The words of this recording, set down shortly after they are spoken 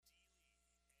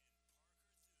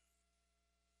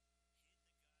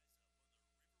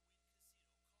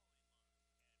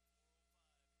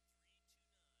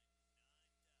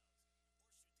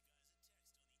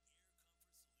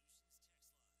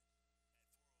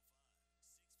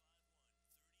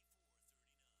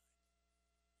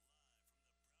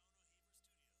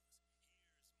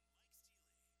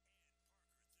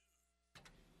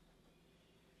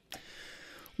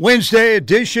Wednesday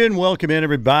edition. Welcome in,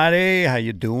 everybody. How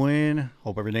you doing?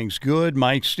 Hope everything's good.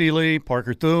 Mike Steely,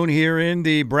 Parker Thune here in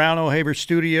the Brown O'Haver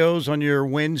Studios on your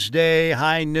Wednesday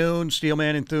high noon.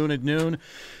 Steelman and Thune at noon.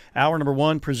 Hour number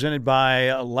one presented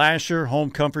by Lasher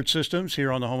Home Comfort Systems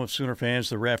here on the home of Sooner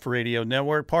fans, the Ref Radio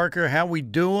Network. Parker, how we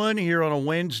doing here on a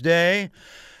Wednesday?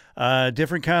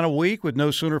 Different kind of week with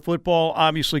no Sooner football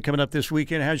obviously coming up this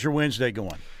weekend. How's your Wednesday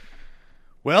going?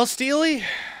 Well, Steely,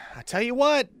 I tell you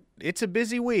what. It's a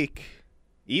busy week.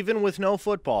 Even with no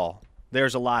football,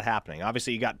 there's a lot happening.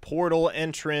 Obviously, you got portal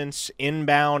entrance,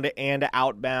 inbound and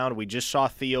outbound. We just saw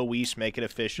Theo Weiss make it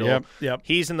official. Yep.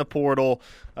 He's in the portal.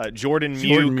 Jordan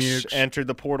Mukes entered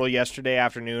the portal yesterday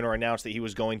afternoon or announced that he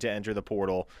was going to enter the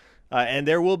portal. And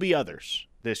there will be others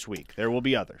this week. There will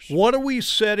be others. What are we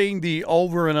setting the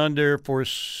over and under for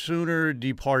Sooner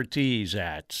departees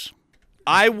at?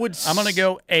 I'm going to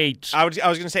go 8. I was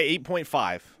going to say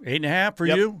 8.5. 8.5 for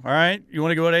you? All right. You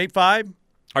want to go at 8.5?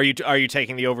 Are you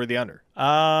taking the over or the under?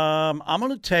 I'm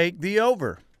going to take the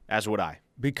over. As would I.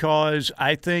 Because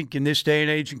I think in this day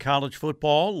and age in college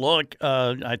football, look,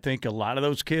 I think a lot of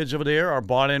those kids over there are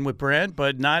bought in with Brent,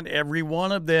 but not every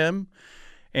one of them.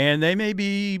 And they may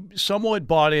be somewhat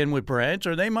bought in with Brent,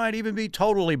 or they might even be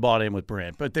totally bought in with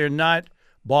Brent, but they're not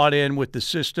bought in with the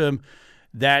system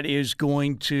that is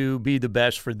going to be the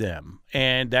best for them.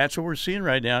 And that's what we're seeing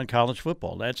right now in college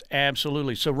football. That's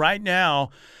absolutely. So right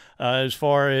now, as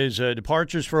far as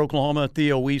departures for Oklahoma,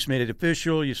 Theo Weiss made it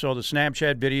official. You saw the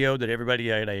Snapchat video that everybody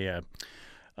had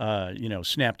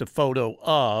snapped a photo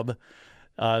of.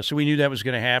 So we knew that was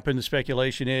going to happen. The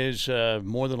speculation is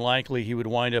more than likely he would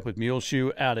wind up with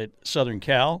Muleshoe out at Southern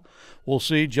Cal. We'll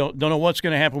see. Don't know what's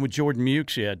going to happen with Jordan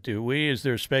Mukes yet, do we? Is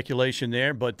there speculation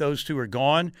there? But those two are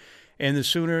gone. And the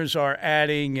Sooners are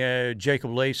adding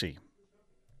Jacob Lacey.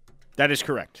 That is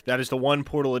correct. That is the one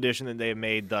portal addition that they have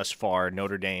made thus far,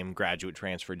 Notre Dame graduate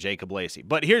transfer Jacob Lacey.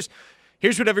 But here's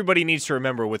what everybody needs to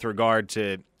remember with regard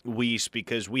to Weiss,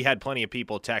 because we had plenty of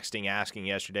people texting, asking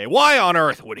yesterday, why on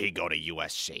earth would he go to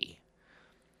USC?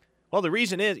 Well, the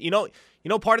reason is,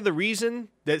 part of the reason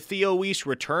that Theo Weiss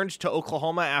returned to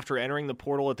Oklahoma after entering the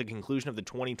portal at the conclusion of the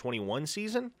 2021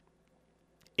 season,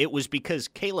 it was because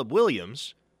Caleb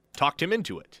Williams talked him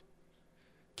into it.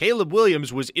 Caleb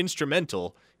Williams was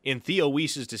instrumental in Theo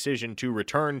Weiss's decision to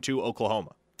return to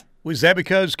Oklahoma. Was that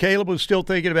because Caleb was still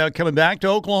thinking about coming back to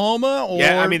Oklahoma? Or?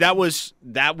 Yeah, I mean, that was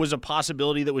a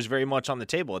possibility that was very much on the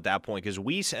table at that point, because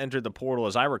Weiss entered the portal,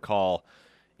 as I recall,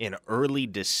 in early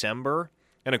December.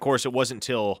 And, of course, it wasn't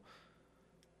till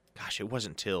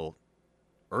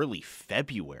early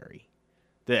February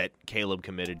that Caleb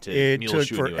committed to It took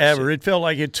forever. It felt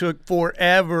like it took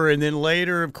forever. And then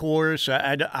later, of course,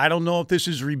 I don't know if this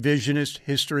is revisionist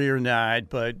history or not,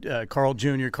 but Carl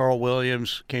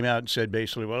Williams came out and said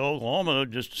basically, well, Oklahoma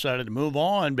just decided to move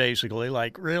on, basically.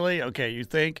 Like, really? Okay, you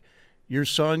think your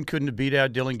son couldn't have beat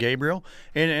out Dillon Gabriel?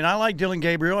 And I like Dillon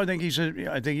Gabriel. I think he's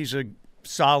a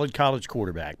solid college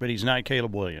quarterback, but he's not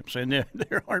Caleb Williams. And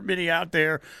there aren't many out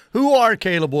there who are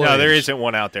Caleb Williams. No, there isn't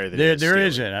one out there. There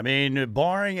isn't. I mean,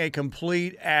 barring a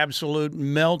complete, absolute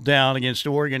meltdown against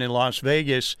Oregon in Las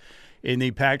Vegas in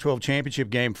the Pac-12 championship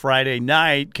game Friday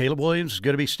night, Caleb Williams is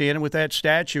going to be standing with that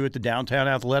statue at the Downtown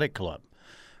Athletic Club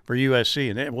for USC.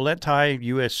 And will that tie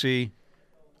USC?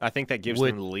 I think that gives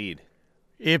them the lead.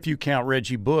 If you count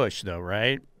Reggie Bush, though,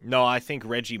 right? No, I think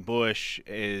Reggie Bush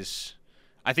is –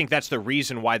 I think that's the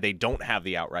reason why they don't have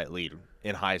the outright lead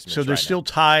in Heisman. So they're still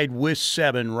tied with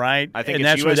 7, right? I think and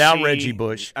that's USC, without Reggie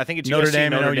Bush. I think it's Notre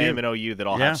Dame, and OU that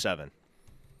all have 7,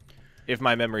 if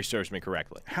my memory serves me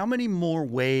correctly. How many more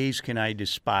ways can I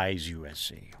despise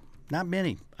USC? Not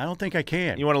many. I don't think I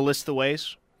can. You want to list the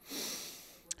ways?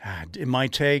 It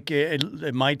might take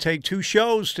 2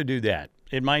 shows to do that.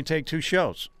 It might take 2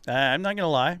 shows. I'm not going to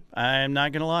lie. I don't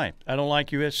like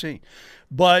USC.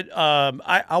 But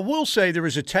I will say there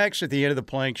was a text at the end of the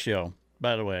Plank Show,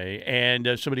 by the way, and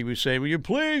somebody was saying, will you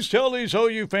please tell these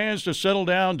OU fans to settle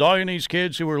down, dogging these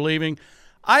kids who are leaving?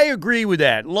 I agree with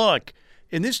that. Look,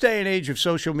 in this day and age of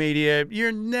social media,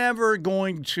 you're never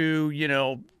going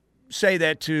to, say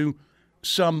that to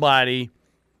somebody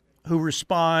who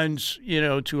responds,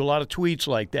 to a lot of tweets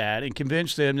like that and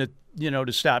convince them that,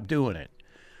 to stop doing it.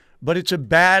 But it's a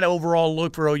bad overall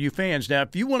look for OU fans. Now,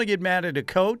 if you want to get mad at a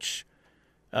coach,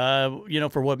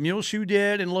 for what Muleshoe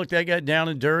did, and look, that got down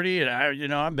and dirty,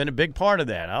 and I've been a big part of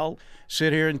that. I'll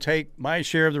sit here and take my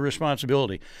share of the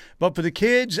responsibility. But for the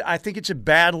kids, I think it's a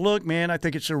bad look, man. I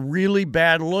think it's a really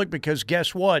bad look because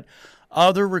guess what?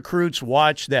 Other recruits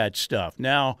watch that stuff.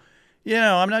 Now,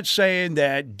 I'm not saying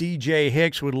that DJ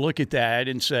Hicks would look at that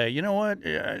and say, you know what,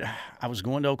 I was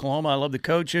going to Oklahoma. I love the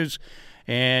coaches.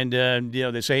 And,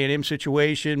 this A&M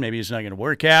situation, maybe it's not going to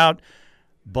work out.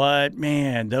 But,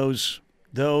 man, those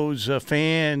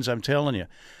fans, I'm telling you.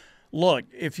 Look,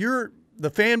 if you're the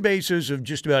fan bases of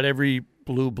just about every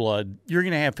blue blood, you're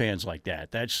going to have fans like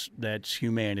that. That's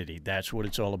humanity. That's what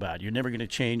it's all about. You're never going to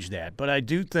change that. But I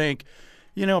do think,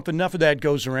 if enough of that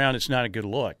goes around, it's not a good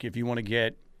look if you want to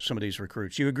get some of these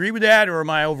recruits. You agree with that, or am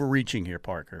I overreaching here,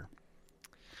 Parker?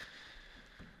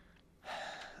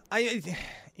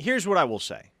 Here's what I will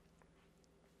say.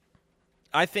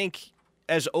 I think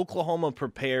as Oklahoma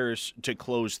prepares to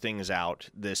close things out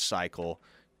this cycle,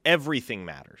 everything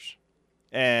matters.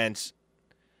 And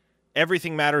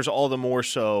everything matters all the more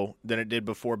so than it did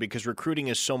before because recruiting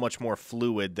is so much more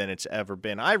fluid than it's ever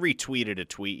been. I retweeted a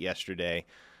tweet yesterday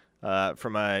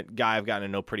from a guy I've gotten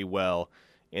to know pretty well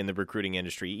in the recruiting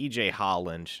industry, E.J.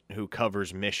 Holland, who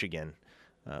covers Michigan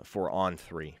for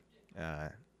On3.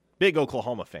 Big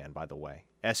Oklahoma fan, by the way.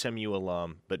 SMU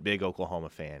alum, but big Oklahoma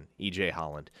fan, E.J.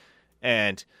 Holland.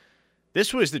 And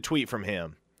this was the tweet from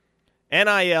him.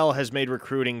 NIL has made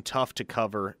recruiting tough to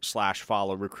cover /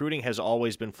 follow. Recruiting has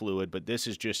always been fluid, but this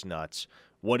is just nuts.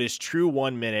 What is true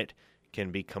 1 minute can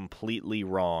be completely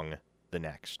wrong the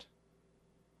next.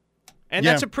 And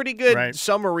that's a pretty good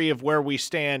summary of where we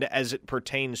stand as it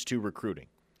pertains to recruiting.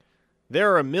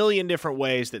 There are a million different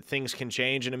ways that things can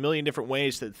change and a million different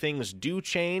ways that things do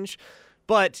change,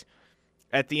 but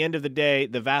at the end of the day,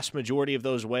 the vast majority of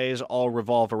those ways all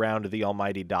revolve around the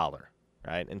almighty dollar,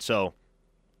 right? And so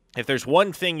if there's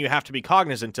one thing you have to be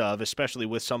cognizant of, especially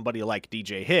with somebody like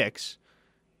DJ Hicks,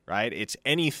 right, it's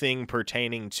anything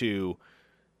pertaining to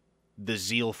the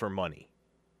zeal for money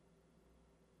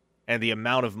and the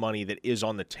amount of money that is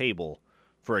on the table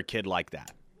for a kid like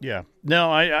that. Yeah.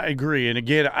 No, I agree. And,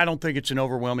 again, I don't think it's an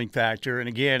overwhelming factor. And,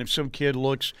 again, if some kid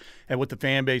looks at what the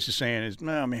fan base is saying is,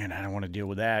 oh, man, I don't want to deal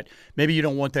with that, maybe you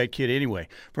don't want that kid anyway.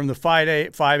 From the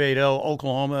 580,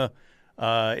 Oklahoma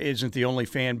isn't the only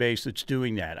fan base that's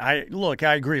doing that. I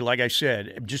agree. Like I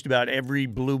said, just about every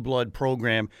blue blood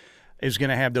program is going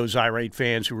to have those irate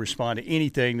fans who respond to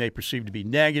anything they perceive to be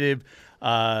negative.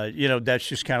 That's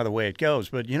just kind of the way it goes.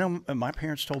 But, my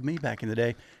parents told me back in the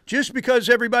day, just because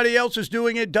everybody else is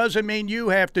doing it doesn't mean you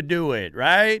have to do it,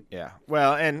 right? Yeah.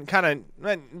 Well, and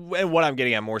what I'm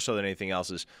getting at more so than anything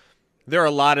else is there are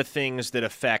a lot of things that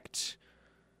affect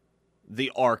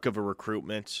the arc of a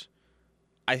recruitment.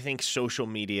 I think social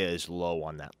media is low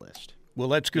on that list. Well,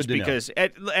 that's good to know.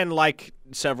 And like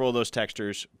several of those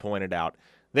texters pointed out,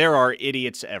 there are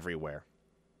idiots everywhere.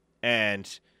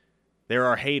 And there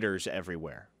are haters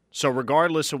everywhere. So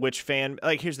regardless of which fan,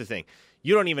 here's the thing.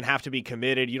 You don't even have to be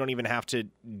committed. You don't even have to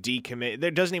decommit.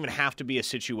 There doesn't even have to be a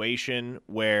situation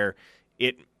where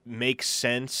it makes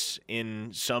sense in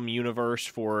some universe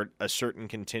for a certain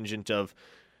contingent of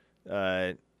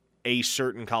a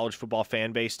certain college football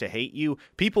fan base to hate you.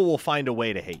 People will find a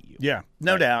way to hate you. Yeah,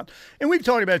 no doubt. And we've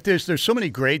talked about this. There's so many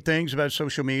great things about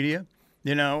social media.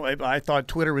 I thought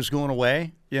Twitter was going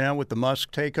away, with the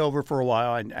Musk takeover for a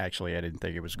while. I didn't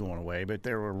think it was going away, but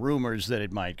there were rumors that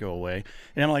it might go away.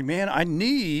 And I'm like, man,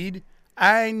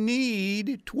 I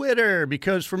need Twitter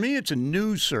because for me it's a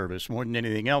news service more than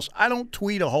anything else. I don't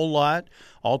tweet a whole lot.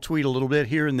 I'll tweet a little bit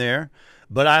here and there,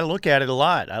 but I look at it a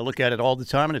lot. I look at it all the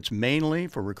time, and it's mainly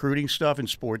for recruiting stuff and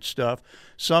sports stuff,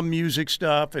 some music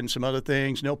stuff and some other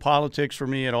things. No politics for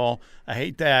me at all. I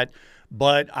hate that.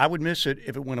 But I would miss it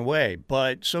if it went away.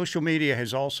 But social media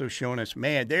has also shown us,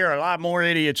 man, there are a lot more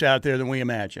idiots out there than we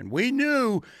imagined. We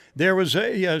knew there was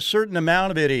a certain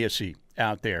amount of idiocy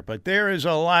out there, but there is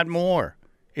a lot more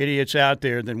idiots out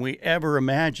there than we ever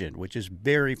imagined, which is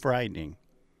very frightening.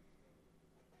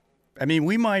 I mean,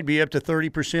 we might be up to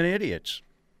 30% idiots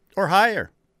or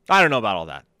higher. I don't know about all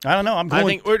that. I don't know. I'm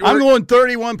going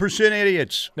 31%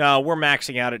 idiots. No, we're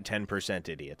maxing out at 10%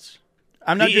 idiots.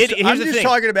 I'm just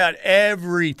talking about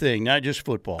everything, not just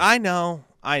football. I know.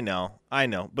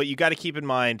 But you got to keep in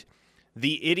mind,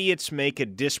 the idiots make a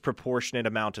disproportionate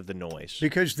amount of the noise.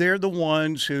 Because they're the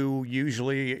ones who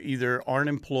usually either aren't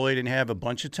employed and have a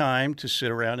bunch of time to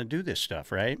sit around and do this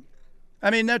stuff, right?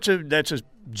 I mean, that's a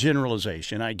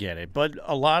generalization. I get it. But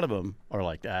a lot of them are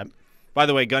like that. By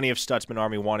the way, Gunny of Stutzman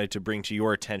Army wanted to bring to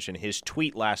your attention his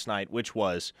tweet last night, which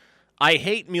was, I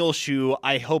hate Muleshoe.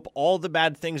 I hope all the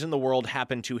bad things in the world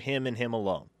happen to him and him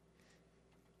alone.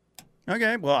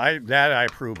 Okay, well, I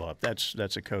approve of. That's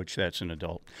a coach. That's an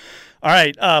adult. All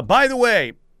right. By the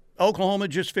way, Oklahoma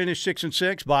just finished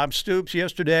 6-6. Bob Stoops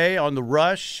yesterday on the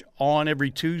Rush on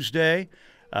every Tuesday.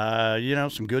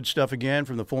 Some good stuff again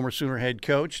from the former Sooner head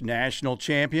coach, national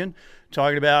champion,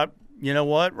 talking about you know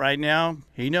what? Right now,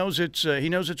 he knows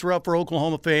it's rough for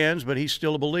Oklahoma fans, but he's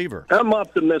still a believer. I'm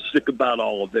optimistic about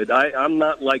all of it. I'm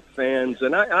not like fans,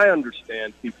 and I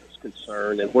understand people's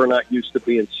concern, and we're not used to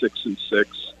being 6-6.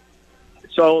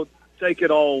 So take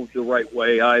it all the right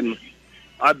way.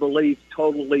 I believe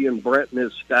totally in Brent and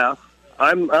his staff.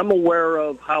 I'm aware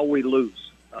of how we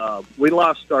lose. We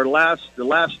lost the last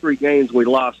 3 games we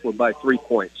lost were by 3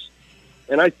 points.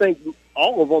 And I think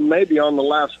all of them maybe on the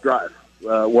last drive.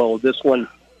 This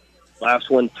last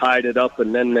one tied it up,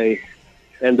 and then they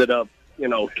ended up,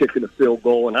 kicking a field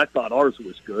goal. And I thought ours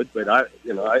was good, but I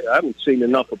haven't seen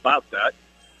enough about that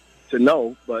to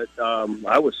know. But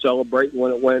I was celebrating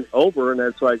when it went over, and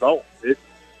it's like,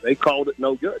 they called it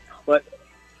no good. But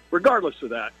regardless of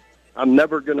that, I'm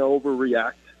never going to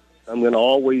overreact. I'm going to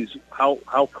always,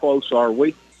 how close are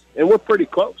we? And we're pretty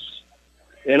close.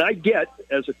 And I get,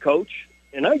 as a coach,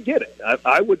 and I get it.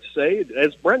 I would say,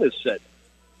 as Brent has said,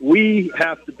 we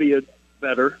have to be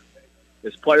better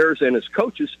as players and as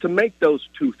coaches to make those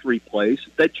 2-3 plays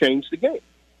that change the game.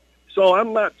 So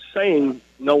I'm not saying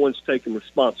no one's taking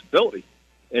responsibility,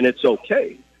 and it's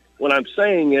okay. What I'm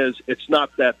saying is it's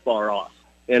not that far off.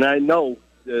 And I know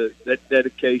that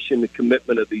dedication, the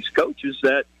commitment of these coaches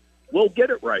that we'll get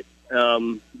it right.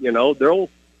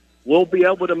 We'll be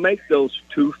able to make those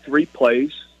 2-3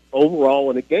 plays overall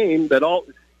in a game to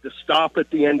stop at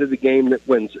the end of the game that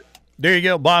wins it. There you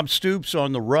go, Bob Stoops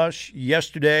on the Rush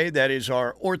yesterday. That is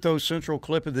our Ortho Central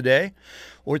clip of the day.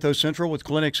 Ortho Central with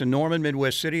clinics in Norman,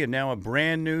 Midwest City, and now a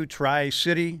brand new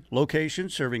Tri-City location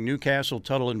serving Newcastle,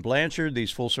 Tuttle, and Blanchard.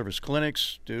 These full-service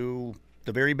clinics do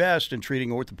the very best in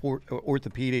treating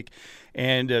orthopedic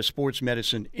and sports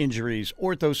medicine injuries.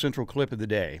 Ortho Central clip of the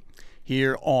day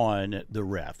here on The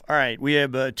Ref. All right, we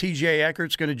have TJ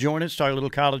Eckert's going to join us, talk a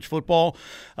little college football.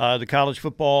 The college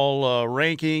football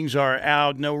rankings are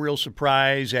out. No real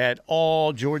surprise at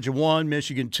all. Georgia 1,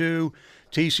 Michigan 2,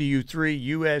 TCU 3,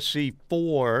 USC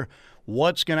 4.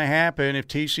 What's going to happen if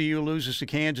TCU loses to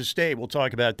Kansas State? We'll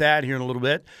talk about that here in a little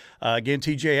bit. Again,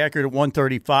 TJ Eckert at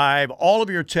 1:35. All of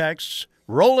your texts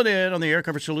rolling in on the Air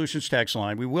Comfort Solutions text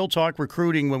line. We will talk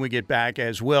recruiting when we get back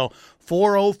as well.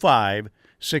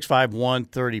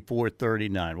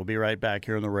 405-651-3439. We'll be right back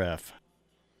here on The Ref.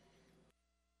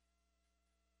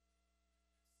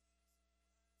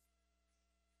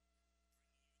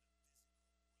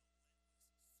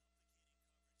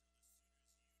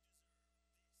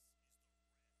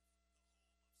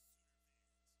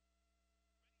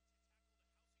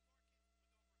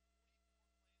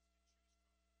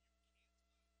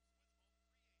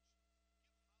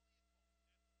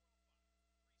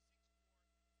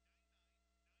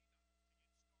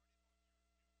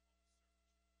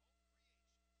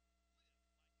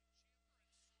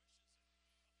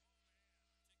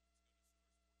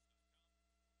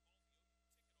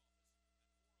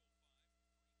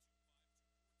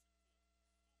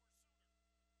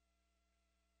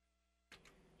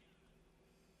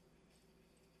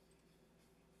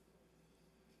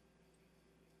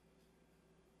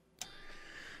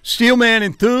 Steelman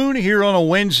and Thune here on a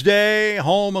Wednesday,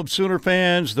 home of Sooner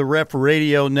fans, the Ref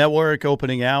Radio Network.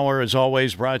 Opening hour, as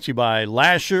always, brought to you by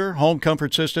Lasher Home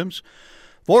Comfort Systems.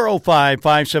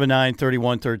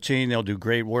 405-579-3113. They'll do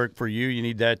great work for you. You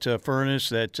need that furnace,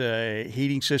 that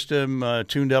heating system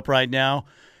tuned up right now.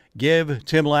 Give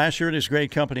Tim Lasher and his great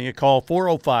company a call,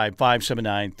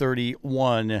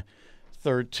 405-579-3113.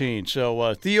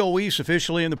 So Theo Weiss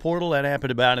officially in the portal. That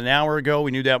happened about an hour ago. We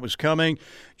knew that was coming.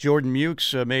 Jordan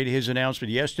Mukes made his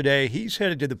announcement yesterday. He's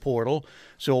headed to the portal.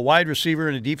 So a wide receiver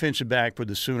and a defensive back for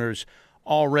the Sooners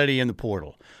already in the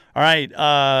portal. All right,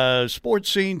 sports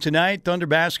scene tonight. Thunder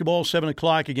basketball, 7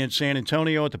 o'clock against San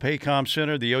Antonio at the Paycom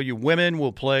Center. The OU women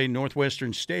will play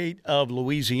Northwestern State of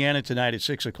Louisiana tonight at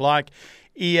 6 o'clock.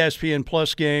 ESPN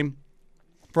Plus game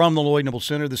from the Lloyd Noble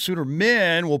Center. The Sooner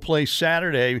men will play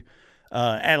Saturday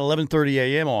at 11:30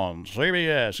 a.m. on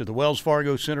CBS at the Wells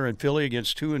Fargo Center in Philly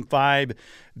against 2-5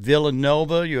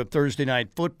 Villanova. You have Thursday night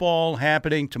football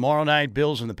happening tomorrow night,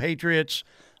 Bills and the Patriots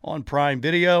on Prime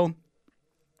Video.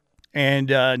 And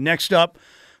next up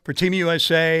for Team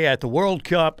USA at the World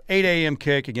Cup, 8 a.m.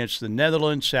 kick against the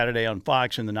Netherlands Saturday on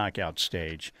Fox in the knockout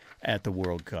stage at the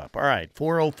World Cup. All right,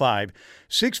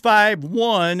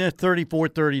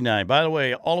 405-651-3439. By the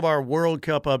way, all of our World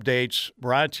Cup updates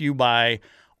brought to you by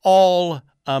All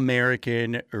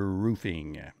American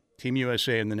Roofing. Team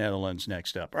USA in the Netherlands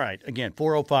next up. All right, again,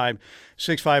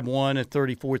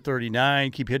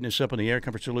 405-651-3439. Keep hitting us up on the Air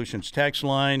Comfort Solutions text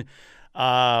line.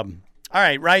 All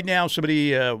right, right now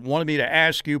somebody wanted me to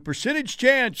ask you, percentage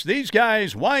chance these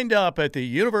guys wind up at the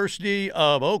University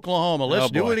of Oklahoma.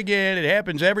 Let's do it again. It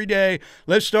happens every day.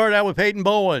 Let's start out with Peyton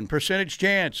Bowen. Percentage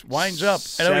chance winds up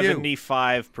at OU.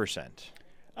 75%.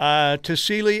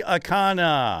 Tassili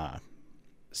Akana.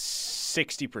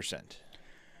 60%.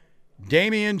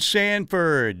 Damian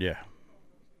Sanford.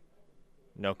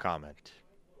 No comment.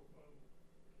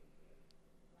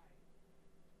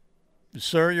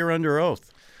 Sir, you're under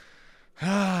oath.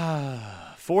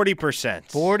 40%.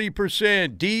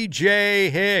 40%. DJ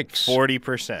Hicks.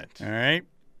 40%. All right.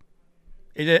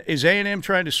 Is A&M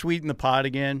trying to sweeten the pot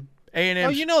again? A&M's, Oh,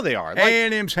 you know they are.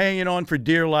 A&M's hanging on for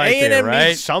dear life A&M there, right?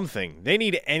 needs something. They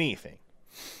need anything.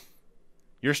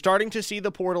 You're starting to see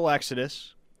the portal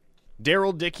exodus.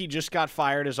 Daryl Dickey just got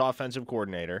fired as offensive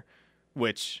coordinator,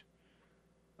 which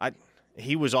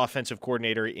he was offensive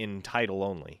coordinator in title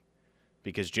only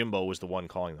because Jimbo was the one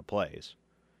calling the plays.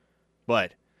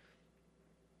 But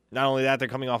not only that, they're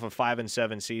coming off a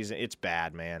 5-7 season. It's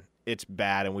bad, man. It's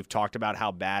bad, and we've talked about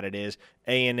how bad it is.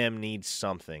 A&M needs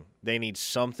something. They need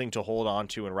something to hold on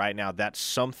to, and right now that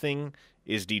something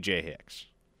is DJ Hicks.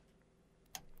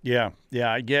 Yeah,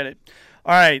 I get it.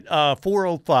 All right,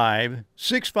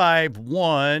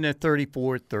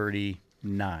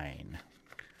 405-651-3439.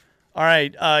 All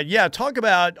right, talk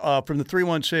about, from the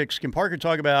 316, can Parker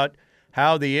talk about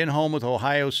how the in-home with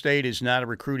Ohio State is not a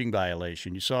recruiting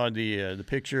violation? You saw the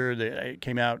picture that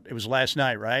came out. It was last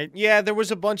night, right? Yeah, there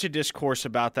was a bunch of discourse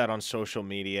about that on social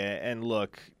media. And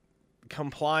look,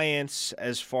 compliance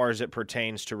as far as it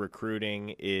pertains to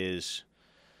recruiting it's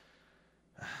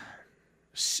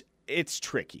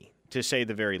tricky, to say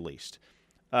the very least.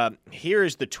 Here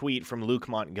is the tweet from Luke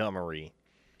Montgomery,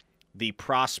 the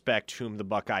prospect whom the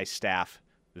Buckeye staff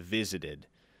visited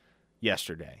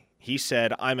yesterday. He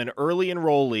said, "I'm an early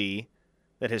enrollee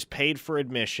that has paid for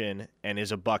admission and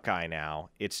is a Buckeye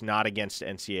now. It's not against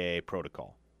NCAA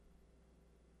protocol."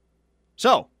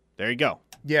 So, there you go.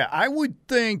 Yeah, I would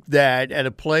think that at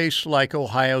a place like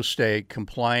Ohio State,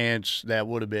 compliance that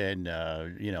would have been,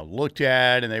 looked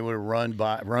at, and they would have run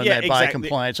that by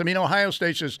compliance. I mean, Ohio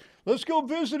State says, "Let's go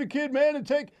visit a kid, man,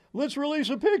 and let's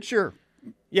release a picture."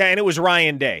 Yeah, and it was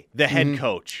Ryan Day, the head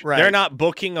coach. Right. They're not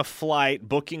booking a flight,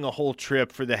 booking a whole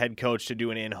trip for the head coach to do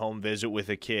an in-home visit with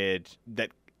a kid that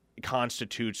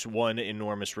constitutes one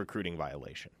enormous recruiting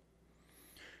violation.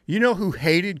 You know who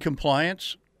hated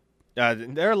compliance?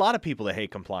 There are a lot of people that hate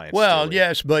compliance. Well, Stewie.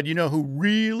 yes, but you know who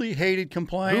really hated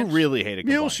compliance? Who really hated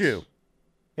compliance? Muleshoe.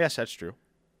 Yes, that's true.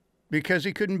 Because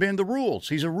he couldn't bend the rules.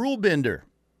 He's a rule bender.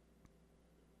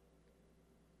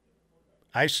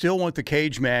 I still want the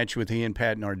cage match with he and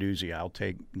Pat Narduzzi. I'll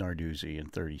take Narduzzi in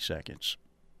 30 seconds.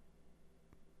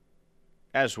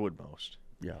 As would most.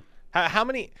 Yeah. How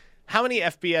many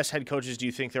FBS head coaches do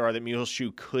you think there are that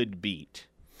Muleshoe could beat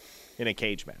in a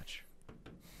cage match?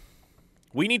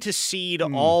 We need to seed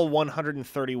all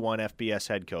 131 FBS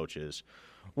head coaches.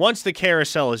 Once the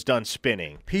carousel is done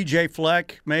spinning. PJ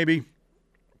Fleck, maybe?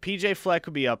 PJ Fleck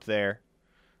would be up there.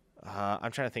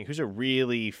 I'm trying to think. Who's a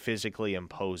really physically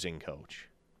imposing coach?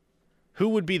 Who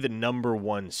would be the number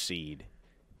one seed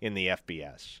in the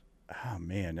FBS? Oh,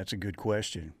 man, that's a good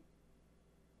question.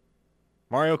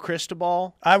 Mario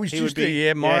Cristobal? I was just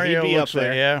thinking, Mario he'd be looks up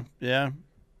there. like, yeah.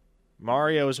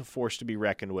 Mario is a force to be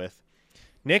reckoned with.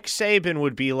 Nick Saban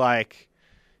would be like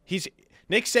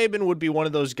Nick Saban would be one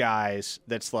of those guys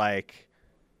that's like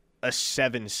a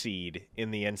 7 seed in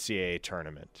the NCAA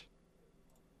tournament.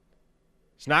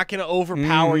 He's not going to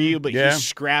overpower you, but he's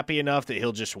scrappy enough that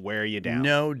he'll just wear you down.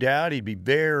 No doubt. He'd be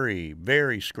very,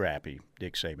 very scrappy,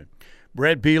 Dick Saban.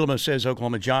 Brett Bielema says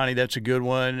Oklahoma Johnny. That's a good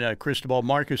one. Cristobal,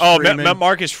 Marcus Freeman.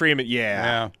 Marcus Freeman,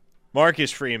 yeah.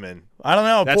 Marcus Freeman. I don't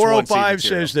know. That's 405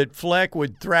 says that Fleck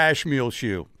would thrash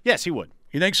Muleshoe. Yes, he would.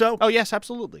 You think so? Oh, yes,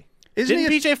 absolutely.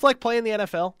 Didn't PJ Fleck play in the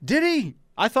NFL? Did he?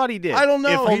 I thought he did. I don't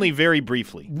know. If only very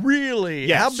briefly. Really?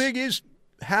 Yes.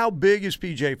 How big is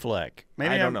PJ Fleck?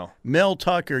 Maybe I don't know. Mel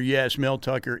Tucker, yes, Mel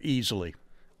Tucker easily.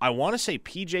 I want to say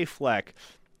PJ Fleck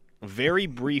very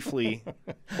briefly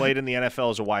played in the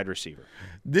NFL as a wide receiver.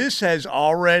 This has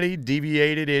already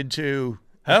deviated into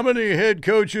how many head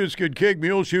coaches could kick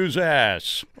Muleshoe's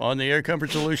ass on the Air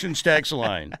Comfort Solutions text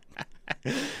line.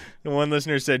 The one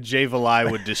listener said Jay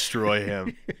Valai would destroy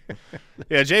him.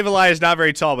 Yeah, Jay Valai is not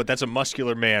very tall, but that's a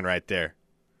muscular man right there.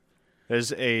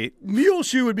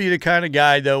 Muleshoe would be the kind of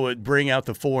guy, though, would bring out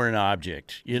the foreign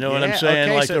object. You know what I'm saying?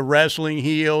 Okay, like the wrestling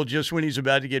heel, just when he's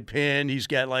about to get pinned, he's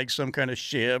got like some kind of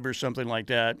shiv or something like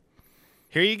that.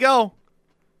 Here you go.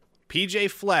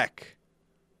 PJ Fleck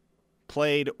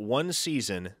played 1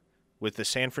 season with the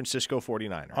San Francisco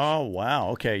 49ers. Oh,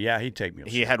 wow. Okay, yeah, he'd take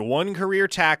Muleshoe. He had 1 career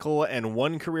tackle and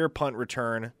 1 career punt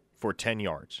return for 10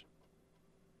 yards.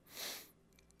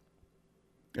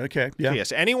 Okay, yeah. So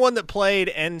yes, anyone that played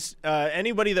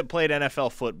anybody that played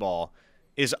NFL football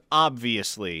is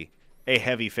obviously a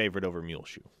heavy favorite over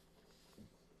Muleshoe.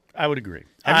 I would agree.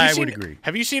 Have would agree.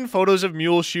 Have you seen photos of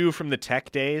Muleshoe from the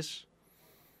Tech days?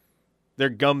 They're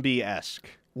Gumby-esque.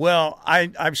 Well,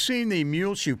 I've seen the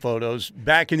Muleshoe photos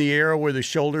back in the era where the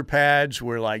shoulder pads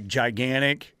were like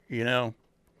gigantic, you know.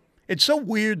 It's so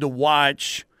weird to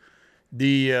watch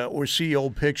or see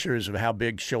old pictures of how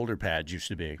big shoulder pads used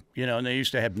to be. You know, and they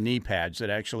used to have knee pads that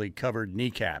actually covered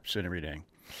kneecaps and everything.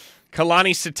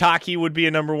 Kalani Sitake would be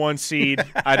a number 1 seed.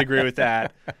 I'd agree with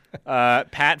that.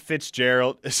 Pat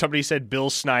Fitzgerald. Somebody said Bill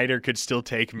Snyder could still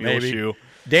take Muleshoe. Maybe.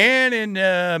 Dan in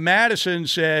Madison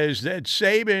says that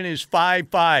Saban is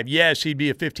 5'5". Yes, he'd be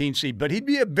a 15 seed, but he'd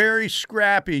be a very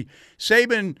scrappy.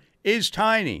 Saban is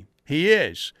tiny. He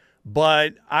is.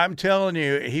 But I'm telling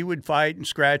you, he would fight and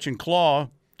scratch and claw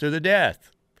to the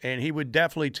death, and he would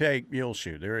definitely take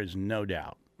Muleshoe. There is no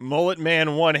doubt. Mullet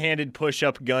Man one-handed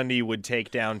push-up Gundy would take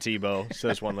down Tebow,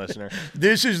 says one listener.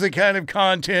 This is the kind of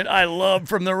content I love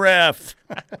from the ref.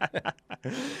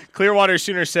 Clearwater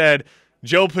Sooner said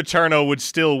Joe Paterno would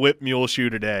still whip Muleshoe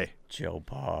today. Joe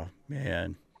Pa,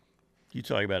 man. You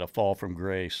talk about a fall from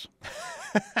grace.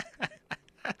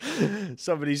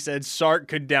 Somebody said Sark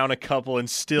could down a couple and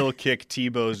still kick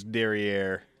Tebow's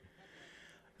derriere.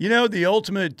 You know, the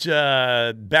ultimate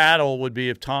battle would be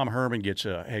if Tom Herman gets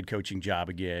a head coaching job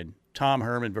again. Tom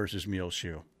Herman versus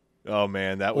Muleshoe. Oh,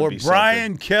 man, that would be something. Or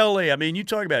Brian Kelly. I mean, you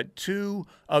talk about 2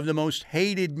 of the most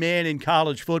hated men in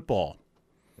college football.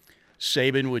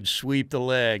 Saban would sweep the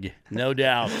leg, no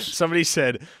doubt. Somebody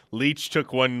said Leach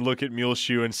took one look at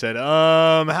Muleshoe and said,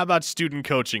 how about student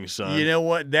coaching, son? You know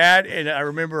what? That, and I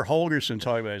remember Holgerson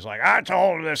talking about it. He's like, I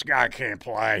told him this guy can't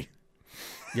play.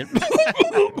 You know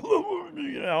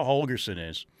how Holgerson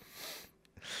is.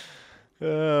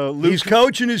 He's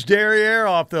coaching his derriere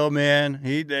off, though, man.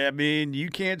 You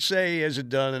can't say he hasn't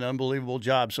done an unbelievable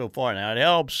job so far. Now, it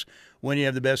helps when you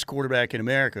have the best quarterback in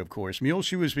America, of course.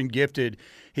 Muleshoe has been gifted.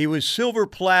 He was silver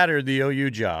plattered the OU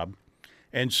job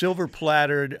and silver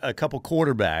plattered a couple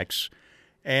quarterbacks.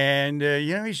 And,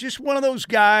 he's just one of those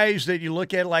guys that you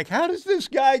look at like, how does this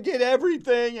guy get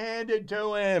everything handed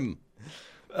to him?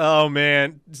 Oh,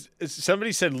 man.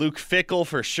 Somebody said Luke Fickell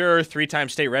for sure, 3-time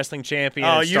state wrestling champion.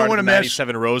 Oh, you don't want to mess.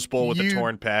 97 Rose Bowl with a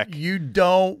torn pec. You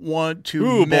don't want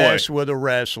to mess with a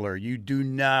wrestler. You do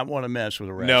not want to mess with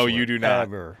a wrestler. No, you do not.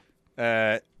 Ever.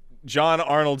 John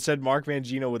Arnold said Mark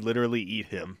Mangino would literally eat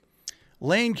him.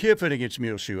 Lane Kiffin against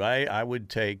Muleshoe. I would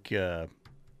take. I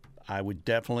would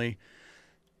definitely.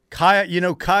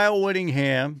 Kyle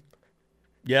Whittingham.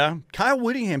 Yeah, Kyle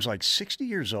Whittingham's like 60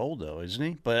 years old though, isn't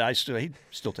he? But he'd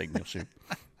still take Muleshoe.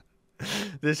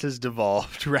 This has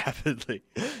devolved rapidly.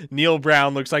 Neil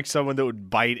Brown looks like someone that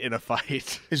would bite in a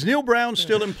fight. Is Neil Brown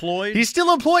still employed? He's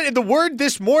still employed. And the word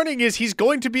this morning is he's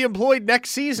going to be employed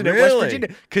next season at West Virginia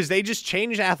because they just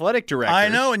changed athletic directors. I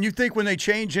know, and you think when they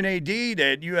change an AD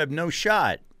that you have no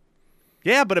shot.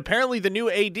 Yeah, but apparently the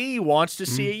new AD wants to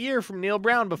see a year from Neil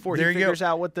Brown before he figures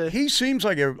out what the... He seems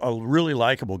like a really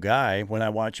likable guy when I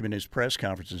watch him in his press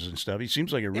conferences and stuff. He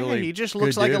seems like a really he just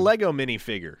looks like a Lego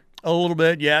minifigure. A little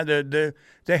bit, yeah. The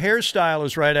hairstyle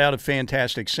is right out of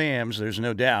Fantastic Sam's, there's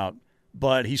no doubt.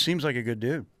 But he seems like a good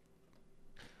dude.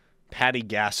 Patty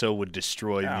Gasso would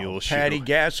destroy Muleshoe. Patty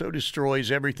Gasso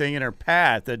destroys everything in her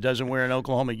path that doesn't wear an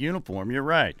Oklahoma uniform. You're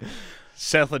right.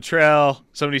 Seth Luttrell.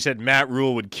 Somebody said Matt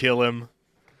Rule would kill him.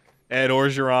 Ed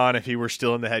Orgeron if he were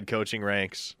still in the head coaching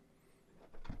ranks.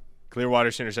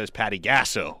 Clearwater Center says Patty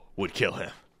Gasso would kill him.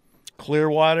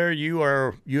 Clearwater, you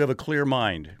have a clear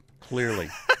mind, clearly.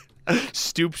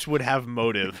 Stoops would have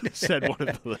motive, said one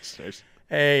of the listeners.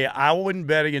 Hey, I wouldn't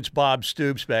bet against Bob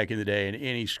Stoops back in the day in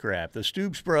any scrap. The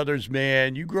Stoops brothers,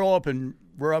 man, you grow up in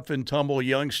rough and tumble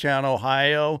Youngstown,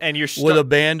 Ohio, and you're with a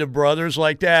band of brothers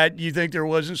like that, you think there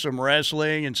wasn't some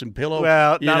wrestling and some pillow?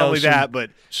 Well, not only that,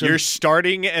 but you're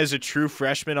starting as a true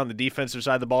freshman on the defensive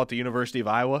side of the ball at the University of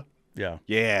Iowa. Yeah.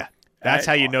 Yeah. That's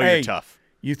how you know you're tough.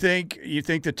 You think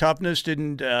the toughness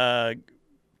didn't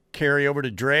carry over to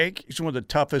Drake? He's one of the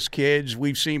toughest kids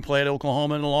we've seen play at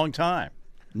Oklahoma in a long time.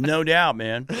 No doubt,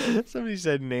 man. Somebody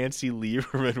said Nancy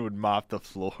Lieberman would mop the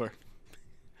floor.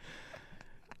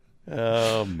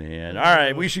 Oh, man. All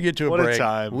right, we should get to a break. What a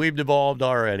time. We've devolved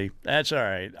already. That's all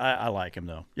right. I like him,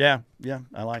 though. Yeah,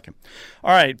 I like him.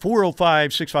 All right,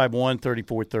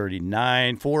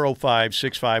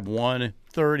 405-651-3439,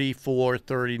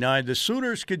 405-651-3439. The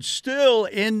Sooners could still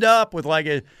end up with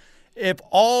like If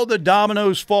all the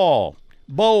dominoes fall,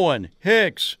 Bowen,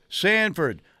 Hicks,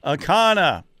 Sanford,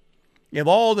 Akana, if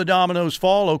all the dominoes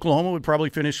fall, Oklahoma would probably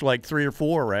finish like 3 or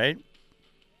 4, right?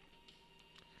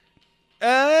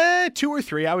 2 or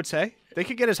 3, I would say. They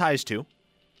could get as high as 2.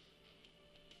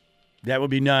 That would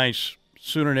be nice.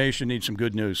 Sooner Nation needs some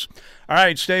good news. All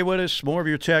right, stay with us. More of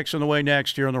your texts on the way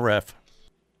next here on The Ref.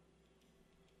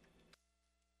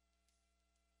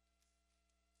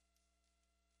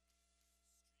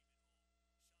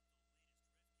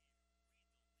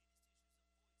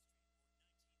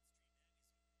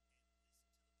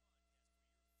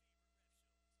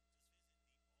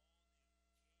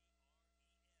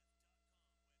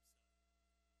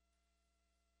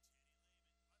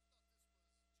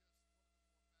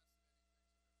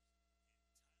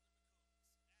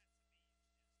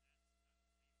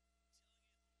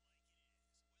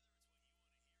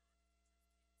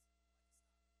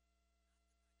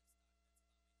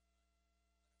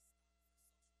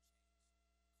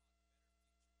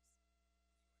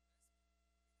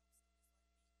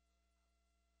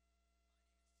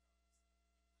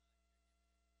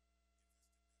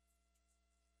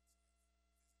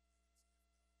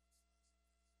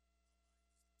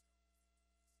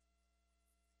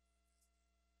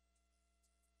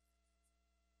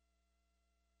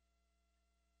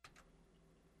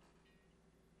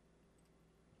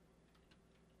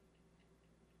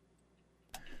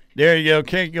 There you go.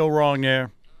 Can't go wrong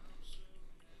there.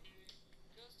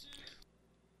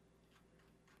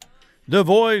 The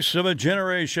voice of a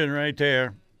generation right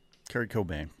there. Kurt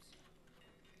Cobain.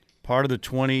 Part of the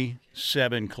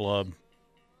 27 Club.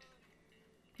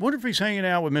 Wonder if he's hanging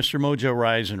out with Mr. Mojo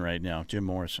Rising right now, Jim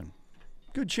Morrison.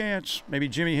 Good chance. Maybe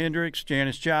Jimi Hendrix,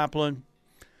 Janis Joplin.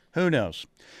 Who knows?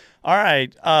 All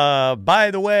right.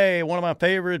 By the way, one of my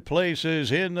favorite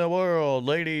places in the world,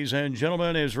 ladies and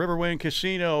gentlemen, is Riverwind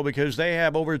Casino because they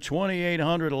have over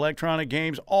 2,800 electronic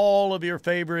games, all of your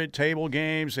favorite table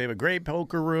games. They have a great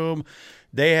poker room.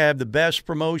 They have the best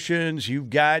promotions.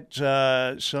 You've got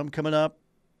some coming up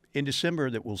in December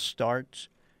that will start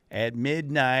at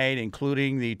midnight,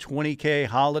 including the 20K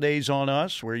Holidays on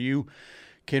Us, where you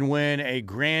can win a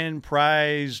grand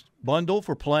prize bundle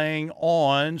for playing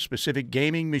on specific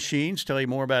gaming machines. Tell you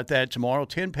more about that tomorrow.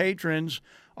 10 patrons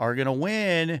are going to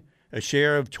win a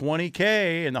share of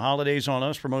 20K in the Holidays on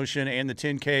Us promotion, and the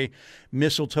 10K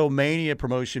Mistletoe Mania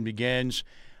promotion begins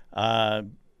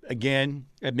again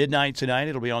at midnight tonight.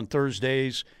 It'll be on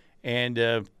Thursdays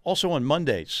and also on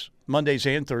Mondays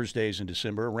and Thursdays in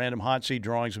December. Random hot seat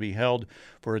drawings will be held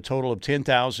for a total of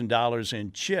 $10,000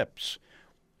 in chips.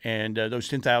 And those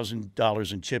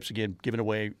 $10,000 in chips, again, given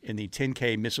away in the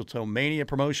 10K Mistletoe Mania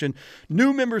promotion.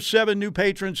 New members, 7 new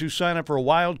patrons who sign up for a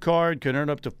wild card can earn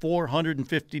up to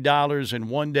 $450 in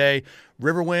one day.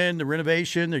 Riverwind, the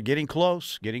renovation, they're getting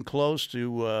close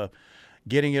to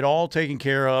getting it all taken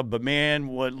care of. But, man,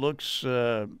 what looks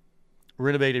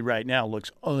renovated right now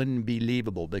looks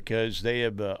unbelievable because they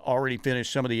have already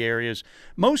finished some of the areas,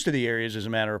 most of the areas as a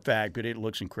matter of fact, but it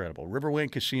looks incredible.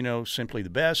 Riverwind Casino, simply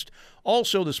the best.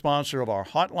 Also the sponsor of our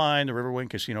hotline, the Riverwind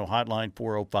Casino hotline,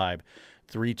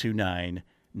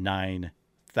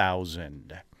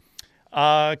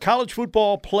 405-329-9000. College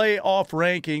football playoff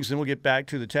rankings, then we'll get back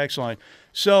to the text line.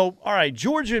 So, all right,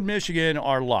 Georgia and Michigan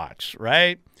are locks,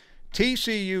 right?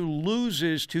 TCU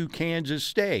loses to Kansas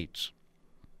State.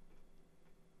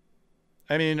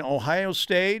 I mean, Ohio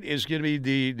State is going to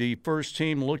be the first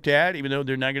team looked at, even though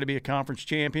they're not going to be a conference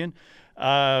champion.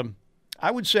 I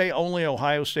would say only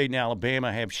Ohio State and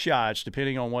Alabama have shots,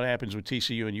 depending on what happens with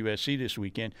TCU and USC this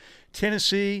weekend.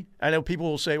 Tennessee, I know people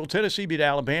will say, well, Tennessee beat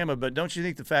Alabama, but don't you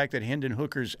think the fact that Hendon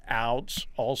Hooker's out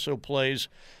also plays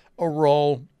a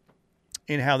role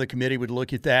in how the committee would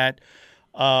look at that?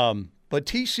 But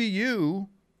TCU,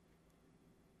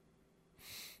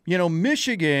 you know,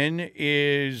 Michigan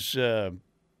is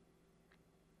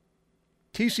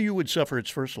TCU would suffer its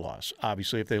first loss,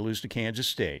 obviously, if they lose to Kansas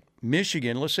State.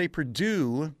 Michigan, let's say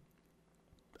Purdue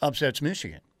upsets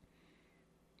Michigan.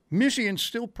 Michigan's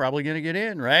still probably going to get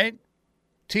in, right?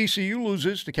 TCU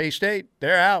loses to K-State.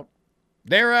 They're out.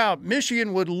 They're out.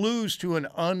 Michigan would lose to an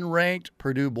unranked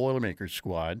Purdue Boilermakers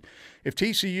squad. If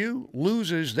TCU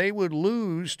loses, they would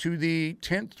lose to the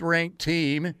 10th-ranked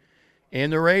team in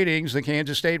the ratings, the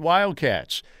Kansas State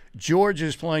Wildcats. Georgia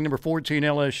is playing number 14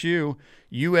 LSU.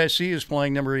 USC is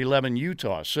playing number 11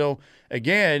 Utah. So,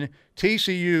 again,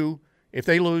 TCU, if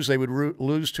they lose, they would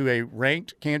lose to a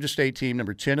ranked Kansas State team,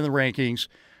 number 10 in the rankings.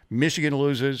 Michigan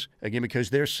loses, again, because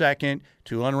they're second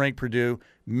to unranked Purdue.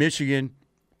 Michigan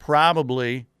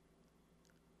probably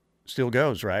still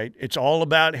goes, right? It's all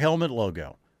about helmet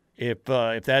logo. If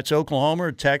that's Oklahoma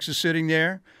or Texas sitting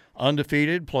there,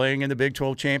 undefeated, playing in the Big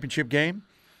 12 championship game,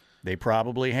 they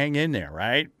probably hang in there,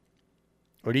 right?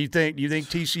 Or do you think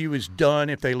TCU is done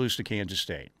if they lose to Kansas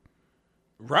State?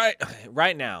 Right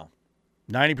now,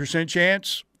 90%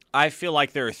 chance? I feel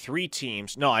like there are 3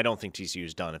 teams. No, I don't think TCU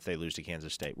is done if they lose to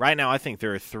Kansas State. Right now, I think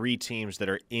there are 3 teams that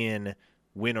are in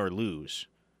win or lose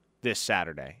this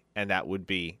Saturday, and that would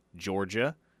be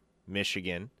Georgia,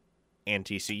 Michigan, and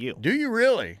TCU. Do you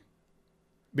really?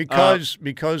 Because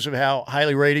of how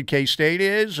highly rated K-State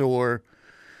is, or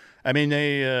I mean,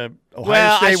 Ohio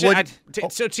State would.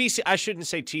 I shouldn't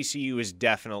say TCU is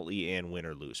definitely in win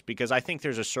or lose, because I think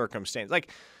there's a circumstance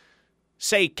like,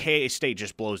 say K-State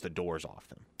just blows the doors off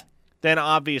them, then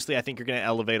obviously I think you're going to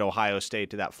elevate Ohio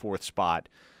State to that 4th spot,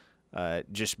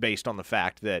 just based on the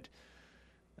fact that,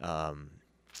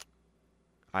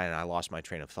 I lost my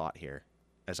train of thought here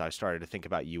as I started to think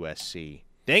about USC.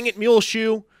 Dang it,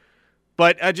 Muleshoe!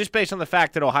 But just based on the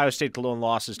fact that Ohio State's lone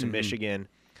losses to Michigan,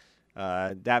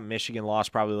 that Michigan loss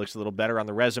probably looks a little better on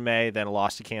the resume than a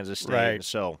loss to Kansas State. Right.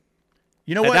 So,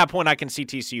 you know at what? that point, I can see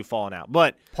TCU falling out.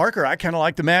 But Parker, I kind of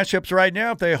like the matchups right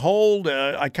now. If they hold,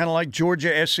 I kind of like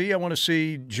Georgia SC. I want to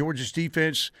see Georgia's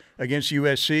defense against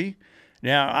USC.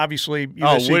 Now, obviously,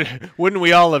 USC. Wouldn't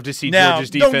we all love to see Georgia's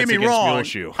defense don't get me against wrong,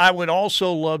 Muleshoe? I would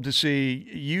also love to see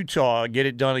Utah get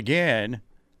it done again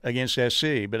against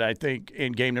SC, but I think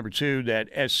in game number 2 that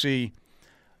SC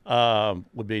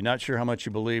would be, not sure how much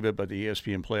you believe it, but the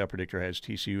ESPN playoff predictor has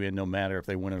TCU in no matter if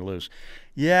they win or lose.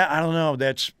 Yeah, I don't know.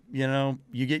 That's,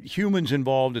 you get humans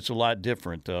involved. It's a lot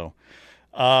different, though.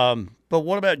 But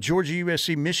what about Georgia,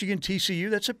 USC, Michigan, TCU?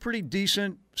 That's a pretty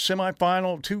decent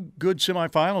semifinal, 2 good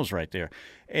semifinals right there.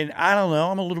 And I don't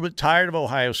know. I'm a little bit tired of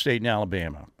Ohio State and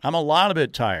Alabama. I'm a lot of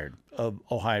it tired of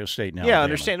Ohio State and Alabama. Yeah,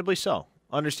 understandably so.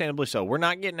 Understandably so. We're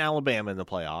not getting Alabama in the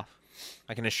playoff.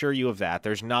 I can assure you of that.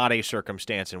 There's not a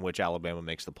circumstance in which Alabama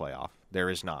makes the playoff. There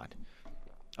is not.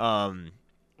 I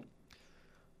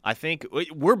think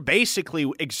we're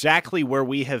basically exactly where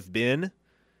we have been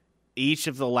each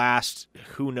of the last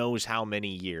who knows how many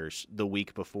years the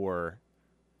week before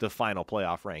the final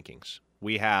playoff rankings.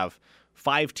 We have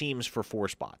 5 teams for 4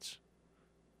 spots.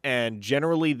 And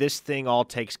generally this thing all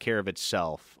takes care of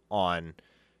itself on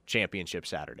Championship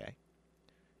Saturday.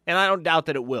 And I don't doubt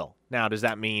that it will. Now, does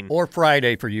that mean... Or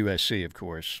Friday for USC, of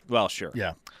course. Well, sure.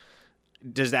 Yeah.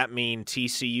 Does that mean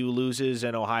TCU loses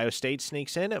and Ohio State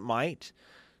sneaks in? It might.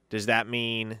 Does that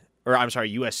mean... Or, I'm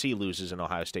sorry, USC loses and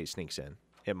Ohio State sneaks in.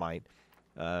 It might.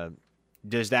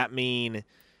 Does that mean...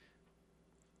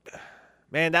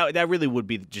 Man, that really would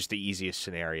be just the easiest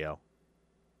scenario.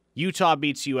 Utah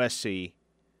beats USC.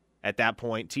 At that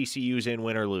point, TCU's in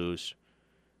win or lose.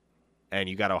 And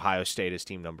you got Ohio State as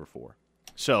team number 4.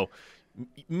 So,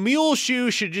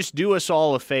 Muleshoe should just do us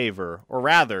all a favor, or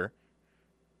rather,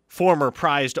 former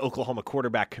prized Oklahoma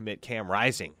quarterback commit Cam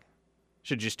Rising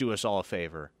should just do us all a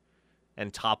favor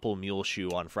and topple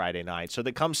Muleshoe on Friday night, so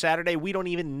that come Saturday, we don't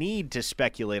even need to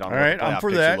speculate on what the playoff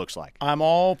picture looks like. I'm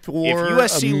all for if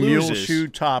USC Muleshoe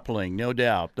toppling, no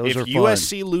doubt. Those are fun. If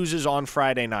USC loses on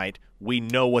Friday night, we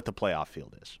know what the playoff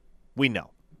field is. We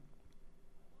know.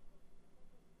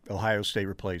 Ohio State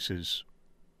replaces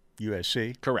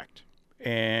USC. Correct.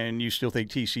 And you still think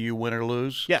TCU win or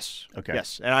lose? Yes. Okay.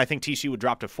 Yes. And I think TCU would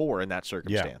drop to 4 in that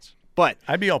circumstance. Yeah. But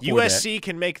I'd be all for USC that.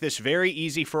 can make this very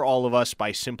easy for all of us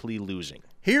by simply losing.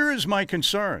 Here is my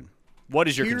concern. What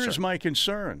is your concern? Here is my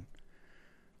concern.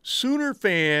 Sooner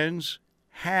fans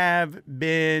have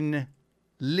been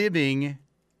living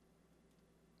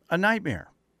a nightmare.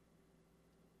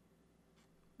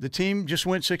 The team just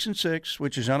went 6-6,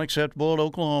 which is unacceptable at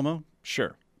Oklahoma.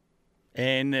 Sure.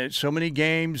 And so many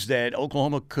games that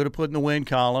Oklahoma could have put in the win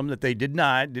column that they did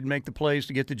not, didn't make the plays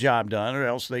to get the job done, or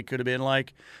else they could have been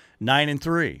like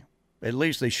 9-3. At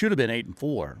least they should have been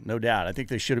 8-4, no doubt. I think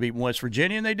they should have beaten West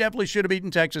Virginia, and they definitely should have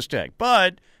beaten Texas Tech.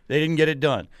 But they didn't get it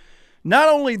done. Not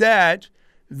only that,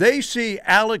 they see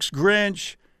Alex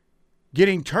Grinch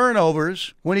getting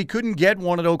turnovers when he couldn't get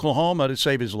one at Oklahoma to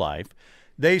save his life.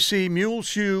 They see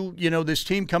Muleshoe, this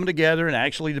team coming together and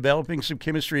actually developing some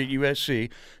chemistry at USC.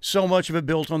 So much of it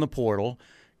built on the portal.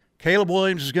 Caleb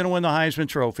Williams is going to win the Heisman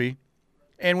Trophy.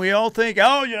 And we all think,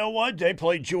 oh, you know what? They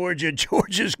play Georgia.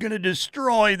 Georgia's going to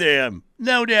destroy them.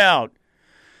 No doubt.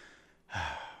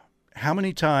 How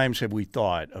many times have we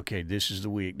thought, okay, this is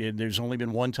the week? There's only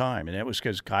been one time, and that was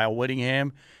because Kyle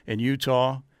Whittingham and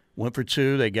Utah went for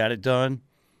 2. They got it done.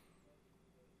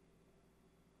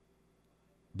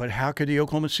 But how could the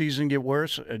Oklahoma season get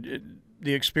worse?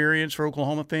 The experience for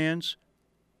Oklahoma fans?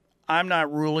 I'm not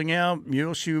ruling out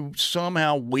Muleshoe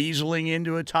somehow weaseling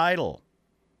into a title.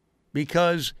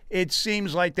 because it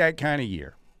seems like that kind of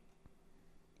year.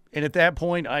 And at that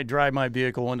point, I drive my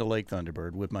vehicle into Lake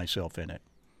Thunderbird with myself in it.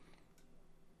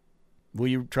 Will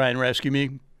you try and rescue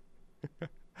me?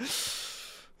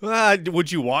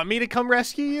 Would you want me to come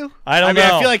rescue you? I don't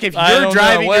know. I feel like if you're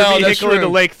driving well, your vehicle into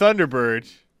Lake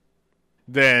Thunderbird,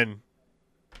 then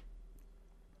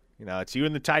it's you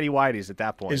and the tidy whities at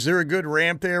that point. Is there a good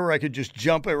ramp there where I could just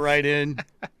jump it right in?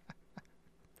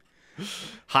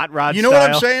 Hot rod You know style.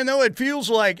 what I'm saying, though? It feels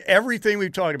like everything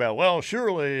we've talked about. Well,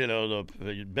 surely,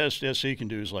 the best SC can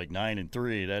do is like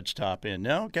 9-3. That's top end.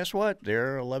 No, guess what?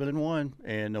 They're 11-1,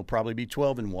 and they'll probably be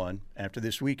 12-1 after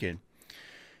this weekend.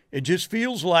 It just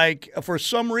feels like, for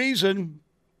some reason,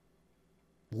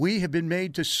 we have been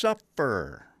made to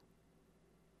suffer.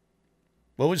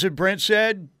 What was it Brent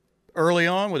said early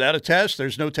on? Without a test,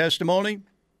 there's no testimony.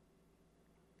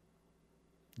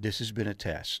 This has been a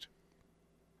test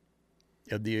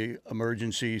of the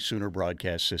emergency Sooner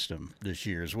broadcast system this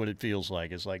year is what it feels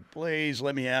like. It's like, please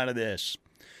let me out of this.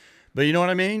 But you know what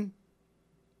I mean?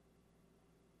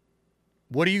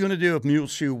 What are you going to do if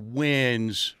Muleshoe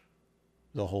wins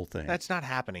the whole thing? That's not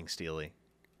happening, Steely.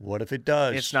 What if it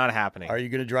does? It's not happening. Are you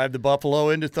going to drive the Buffalo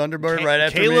into Thunderbird right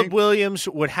after Caleb me? Williams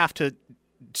would have to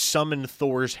summon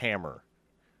Thor's hammer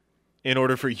in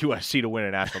order for USC to win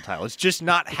a national title. It's just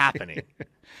not happening.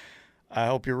 I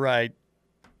hope you're right.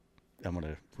 I'm going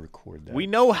to record that. We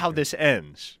know how this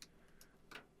ends.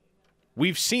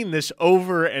 We've seen this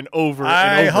over and over and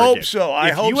I over hope again. so. I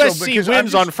if hope USC so. Because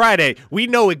wins on Friday, we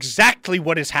know exactly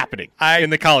what is happening in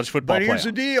the college football But here's playoff.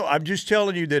 the deal. I'm just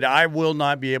telling you that I will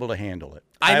not be able to handle it.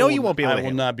 I know you won't be able to I will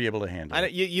handle it. not be able to handle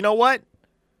it. You know what?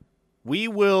 We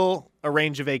will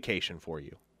arrange a vacation for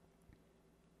you.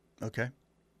 Okay.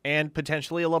 And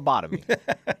potentially a lobotomy.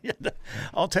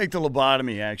 I'll take the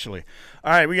lobotomy, actually.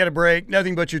 All right, we got a break.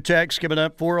 Nothing but your text coming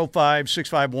up,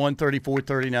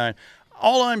 405-651-3439.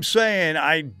 All I'm saying,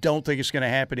 I don't think it's going to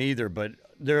happen either, but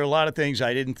there are a lot of things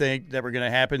I didn't think that were going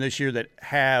to happen this year that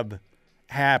have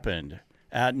happened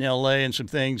out in L.A. and some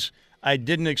things I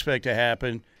didn't expect to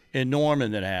happen in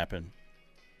Norman that happened.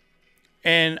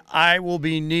 And I will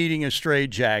be needing a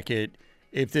straitjacket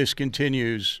if this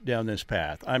continues down this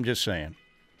path. I'm just saying.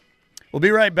 We'll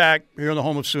be right back here on the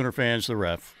home of Sooner fans, The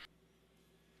Ref.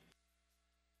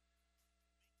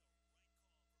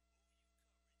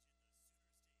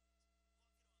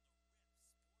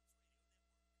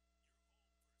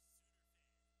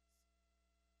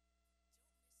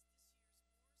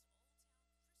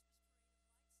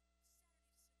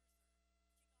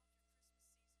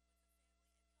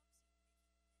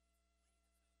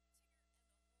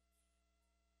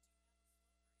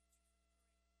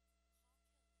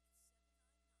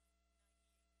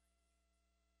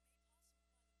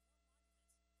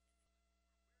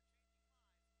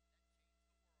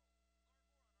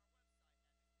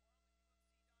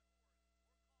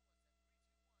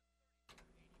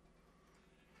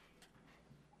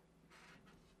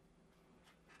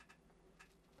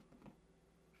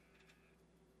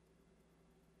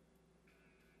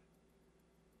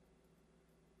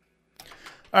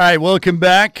 All right, welcome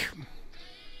back.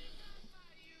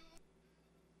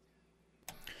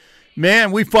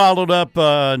 Man, we followed up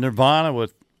Nirvana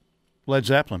with Led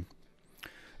Zeppelin.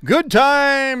 Good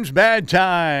times, bad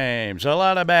times. A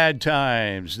lot of bad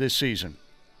times this season.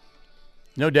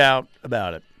 No doubt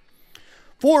about it.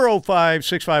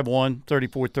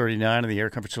 405-651-3439 on the Air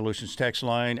Comfort Solutions text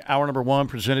line. Hour number one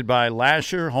presented by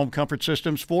Lasher Home Comfort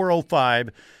Systems,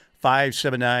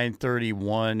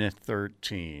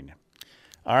 405-579-3113.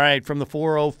 All right, from the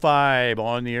 405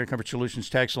 on the Air Comfort Solutions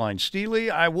text line.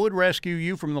 Steely, I would rescue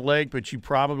you from the lake, but you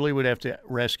probably would have to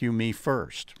rescue me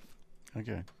first.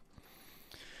 Okay.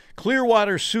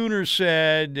 Clearwater Sooner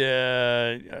said,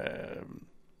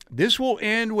 this will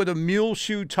end with a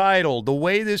Muleshoe title. The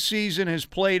way this season has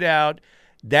played out,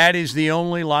 that is the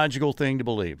only logical thing to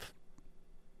believe.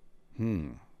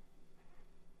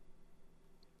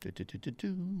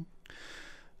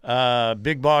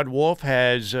 Big Bod Wolf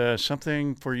has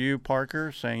something for you,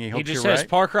 Parker, saying he hopes He just you're says, right.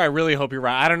 Parker, I really hope you're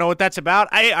right. I don't know what that's about.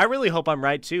 I really hope I'm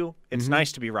right, too. It's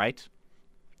nice to be right.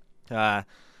 But,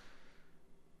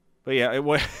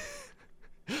 yeah,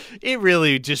 it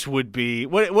really just would be –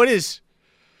 what is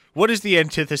the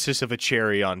antithesis of a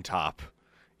cherry on top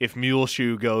if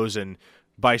Muleshoe goes and,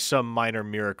 by some minor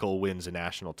miracle, wins a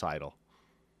national title?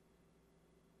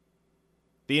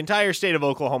 The entire state of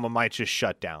Oklahoma might just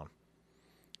shut down.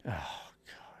 Oh,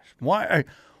 gosh.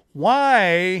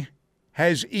 Why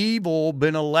has evil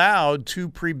been allowed to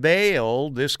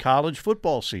prevail this college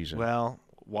football season? Well,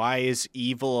 why is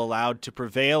evil allowed to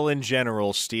prevail in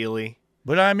general, Steely?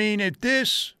 But, I mean, at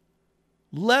this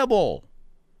level.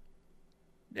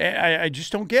 I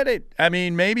just don't get it. I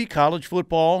mean, maybe college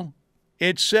football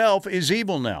itself is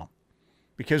evil now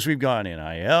because we've gone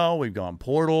NIL, we've gone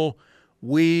portal.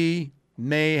 We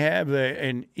may have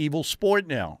an evil sport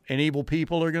now, and evil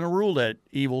people are going to rule that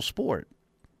evil sport.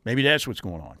 Maybe that's what's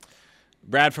going on.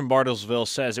 Brad from Bartlesville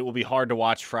says it will be hard to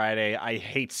watch Friday. I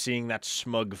hate seeing that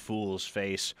smug fool's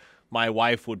face. My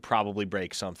wife would probably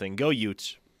break something. Go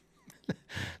Utes.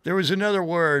 There was another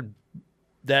word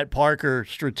that Parker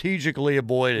strategically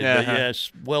avoided. But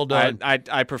yes, well done.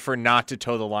 I prefer not to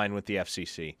toe the line with the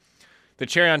FCC. The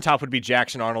cherry on top would be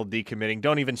Jackson Arnold decommitting.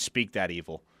 Don't even speak that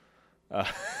evil.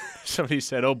 Somebody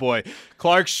said, oh boy,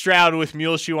 Clark Stroud with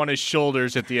Muleshoe on his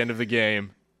shoulders at the end of the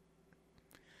game.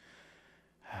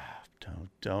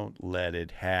 Don't let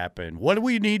it happen. What do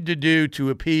we need to do to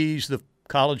appease the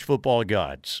college football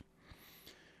gods?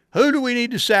 Who do we need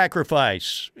to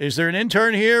sacrifice? Is there an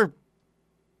intern here?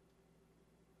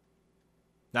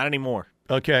 Not anymore.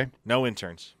 Okay. No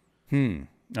interns. All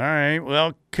right.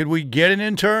 Well, could we get an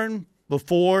intern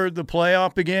before the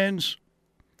playoff begins?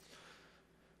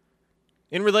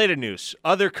 In related news,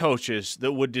 other coaches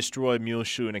that would destroy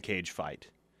Muleshoe in a cage fight.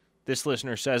 This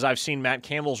listener says, I've seen Matt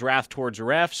Campbell's wrath towards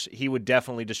refs. He would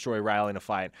definitely destroy Riley in a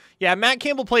fight. Yeah, Matt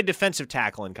Campbell played defensive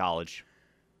tackle in college.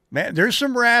 Man, there's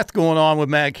some wrath going on with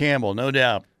Matt Campbell, no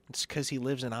doubt. It's because he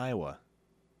lives in Iowa.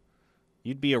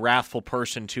 You'd be a wrathful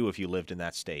person, too, if you lived in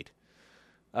that state.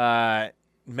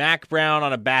 Mac Brown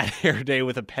on a bad hair day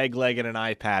with a peg leg and an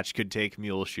eye patch could take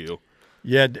Muleshoe.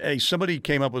 Yeah, hey, somebody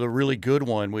came up with a really good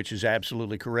one, which is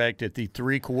absolutely correct, that the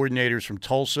three coordinators from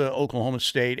Tulsa, Oklahoma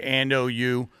State, and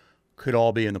OU could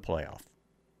all be in the playoff.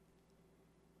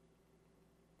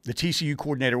 The TCU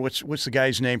coordinator, what's the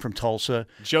guy's name from Tulsa?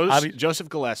 Joseph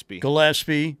Gillespie.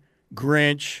 Gillespie,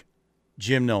 Grinch,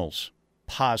 Jim Knowles.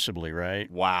 Possibly,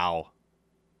 right? Wow.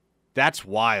 That's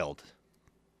wild.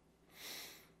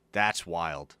 That's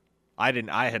wild. I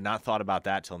had not thought about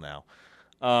that till now.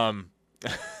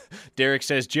 Derek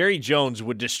says Jerry Jones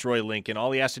would destroy Lincoln.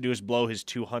 All he has to do is blow his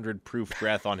 200 proof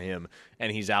breath on him,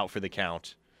 and he's out for the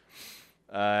count.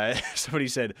 Somebody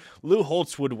said Lou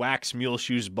Holtz would wax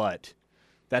Muleshoe's butt.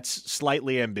 That's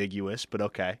slightly ambiguous, but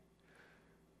okay.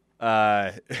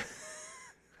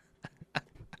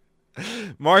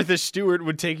 Martha Stewart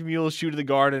would take Muleshoe to the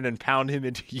garden and pound him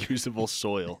into usable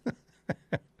soil.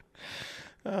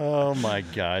 Oh, my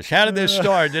gosh. How did this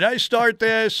start? Did I start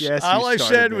this? Yes, all I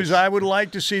said this. was I would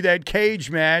like to see that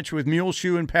cage match with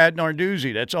Muleshoe and Pat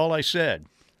Narduzzi. That's all I said.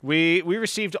 We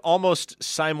received almost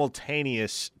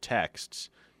simultaneous texts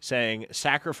saying,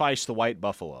 sacrifice the white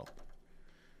buffalo.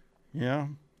 Yeah.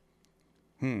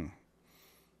 The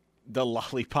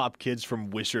lollipop kids from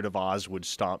Wizard of Oz would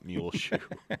stomp Muleshoe.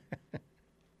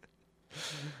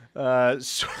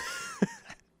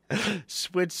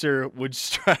 Switzer would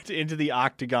strut into the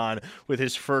octagon with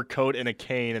his fur coat and a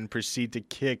cane and proceed to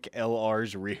kick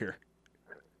LR's rear.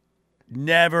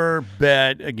 Never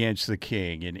bet against the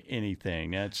king in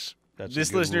anything. That's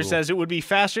this listener rule. says it would be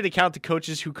faster to count the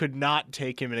coaches who could not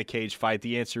take him in a cage fight.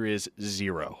 The answer is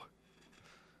 0.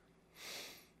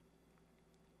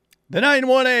 The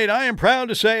 918, I am proud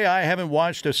to say I haven't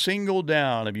watched a single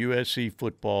down of USC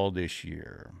football this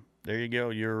year. There you go.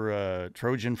 You're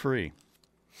Trojan free.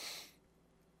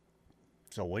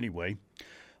 So anyway,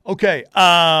 okay.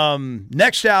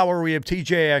 Next hour we have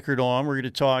TJ Eckert on. We're going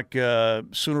to talk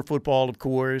Sooner football, of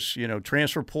course. You know,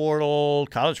 transfer portal,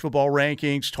 college football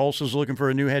rankings. Tulsa's looking for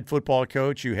a new head football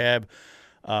coach. You have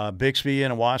Bixby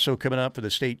and Owasso coming up for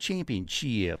the state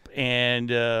championship, and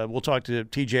we'll talk to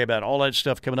TJ about all that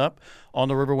stuff coming up on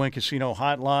the Riverwind Casino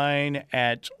hotline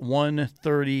at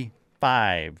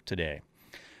 1:35 today.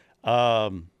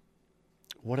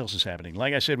 What else is happening?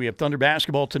 Like I said, we have Thunder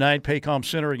basketball tonight, Paycom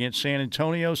Center against San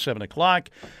Antonio, 7 o'clock.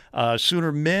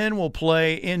 Sooner men will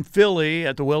play in Philly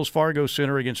at the Wells Fargo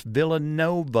Center against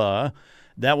Villanova.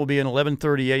 That will be an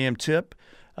 11:30 a.m. tip.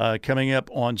 Coming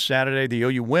up on Saturday, the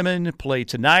OU women play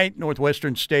tonight,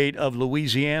 Northwestern State of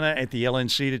Louisiana at the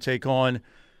LNC to take on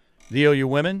the OU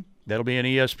women. That'll be an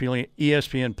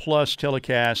ESPN Plus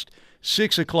telecast,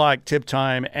 6 o'clock tip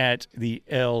time at the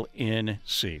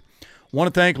LNC.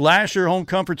 Want to thank Lasher Home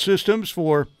Comfort Systems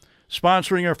for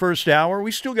sponsoring our first hour.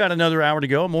 We still got another hour to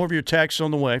go. More of your texts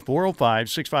on the way,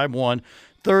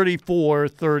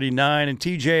 405-651-3439. And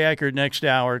TJ Eckert next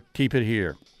hour. Keep it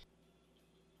here.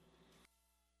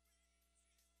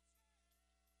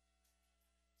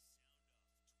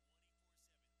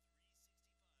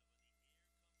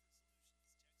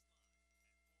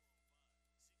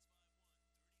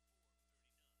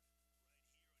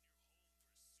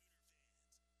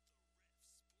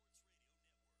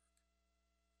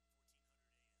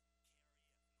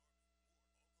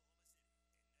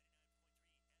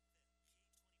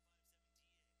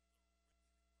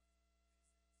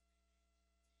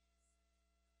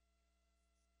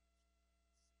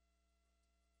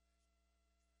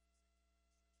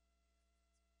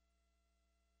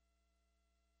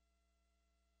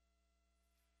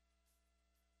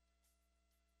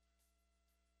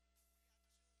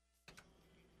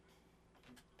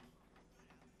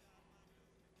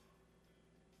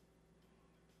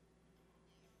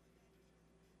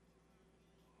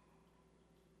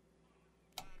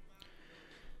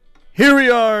 Here we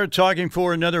are talking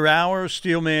for another hour,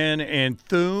 Steelman and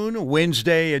Thune,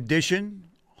 Wednesday edition,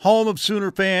 home of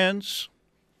Sooner fans,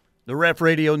 the Ref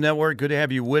Radio Network. Good to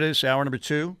have you with us, hour number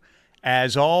 2.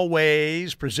 As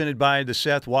always, presented by the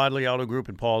Seth Wadley Auto Group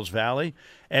in Pauls Valley.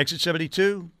 Exit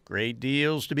 72, great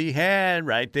deals to be had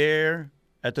right there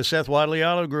at the Seth Wadley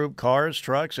Auto Group. Cars,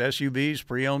 trucks, SUVs,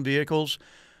 pre-owned vehicles,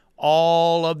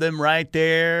 all of them right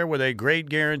there with a great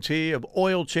guarantee of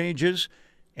oil changes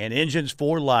and engines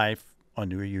for life on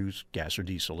new or used gas or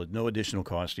diesel at no additional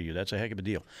cost to you. That's a heck of a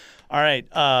deal. All right,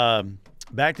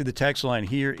 back to the text line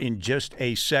here in just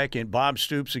a second. Bob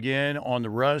Stoops again on the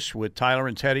rush with Tyler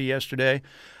and Teddy yesterday.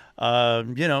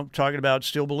 Talking about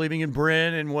still believing in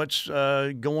Brent and what's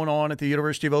going on at the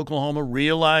University of Oklahoma.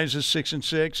 Realizes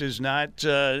 6-6 is not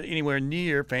anywhere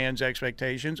near fans'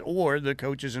 expectations or the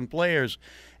coaches and players'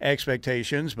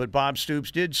 expectations. But Bob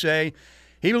Stoops did say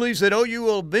he believes that OU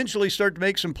will eventually start to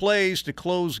make some plays to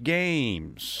close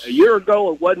games. A year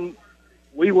ago, it wasn't.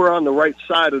 We were on the right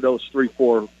side of those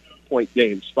 3-4-point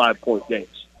games, 5-point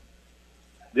games.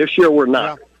 This year, we're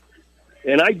not.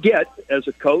 Yeah. And I get, as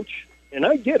a coach, and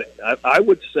I get it. I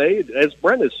would say, as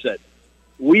Brent has said,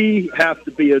 we have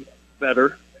to be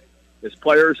better as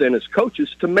players and as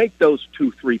coaches to make those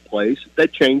 2-3 plays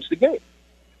that change the game.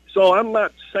 So I'm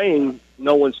not saying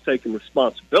no one's taking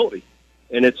responsibility,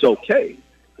 and it's okay.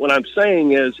 What I'm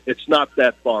saying is it's not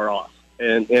that far off,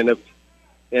 and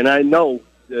I know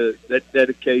that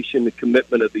dedication, the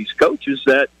commitment of these coaches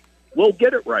that we'll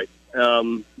get it right.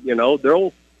 We'll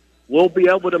be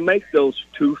able to make those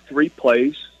 2-3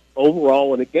 plays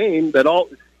overall in a game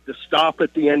to stop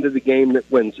at the end of the game that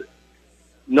wins it.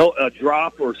 No, a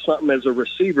drop or something as a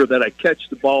receiver that I catch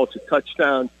the ball, it's a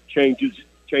touchdown, changes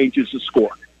the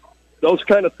score. Those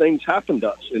kind of things happen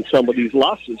to us in some of these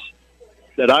losses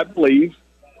that I believe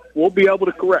we'll be able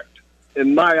to correct.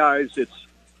 In my eyes, it's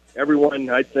everyone,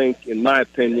 I think, in my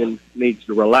opinion, needs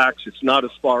to relax. It's not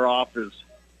as far off as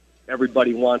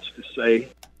everybody wants to say.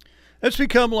 It's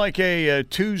become like a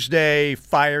Tuesday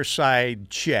fireside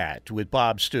chat with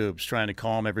Bob Stoops, trying to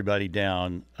calm everybody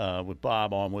down with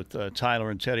Bob on with Tyler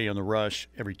and Teddy on the rush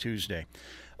every Tuesday.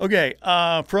 Okay,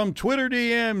 from Twitter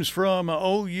DMs from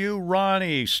OU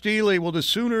Ronnie. Steely, will the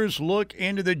Sooners look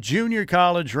into the junior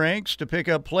college ranks to pick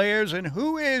up players? And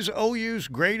who is OU's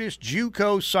greatest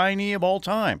JUCO signee of all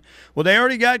time? Well, they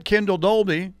already got Kendall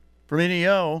Dolby from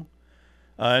NEO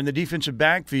in the defensive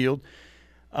backfield.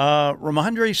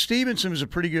 Ramondre Stevenson was a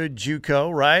pretty good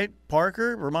JUCO, right,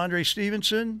 Parker? Ramondre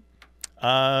Stevenson?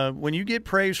 When you get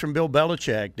praise from Bill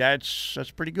Belichick, that's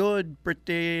pretty good,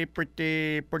 pretty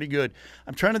good.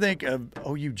 I'm trying to think of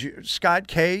Scott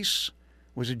Case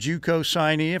was a JUCO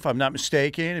signee, if I'm not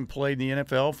mistaken, and played in the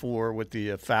NFL with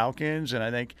the Falcons, and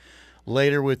I think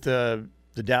later with the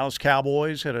Dallas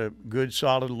Cowboys had a good,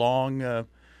 solid, long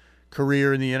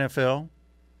career in the NFL.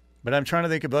 But I'm trying to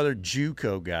think of other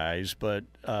JUCO guys, but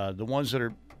the ones that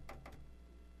are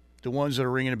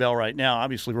ringing a bell right now,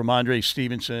 obviously Ramondre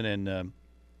Stevenson and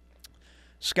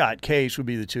Scott Case would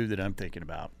be the two that I'm thinking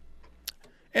about.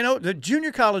 And the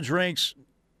junior college ranks,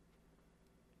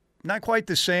 not quite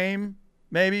the same,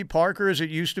 maybe, Parker, as it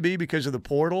used to be because of the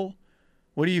portal.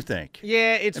 What do you think?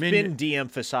 Yeah, it's been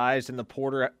de-emphasized, and the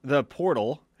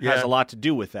portal has a lot to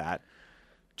do with that.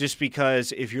 Just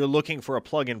because if you're looking for a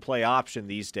plug-and-play option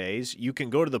these days, you can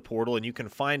go to the portal and you can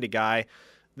find a guy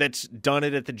that's done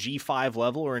it at the G5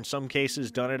 level or in some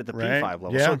cases done it at the P5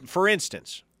 level. Yeah. So, for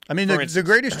instance. The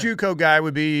greatest JUCO guy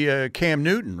would be Cam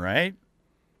Newton, right?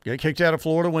 Got kicked out of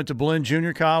Florida, went to Blinn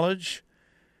Junior College,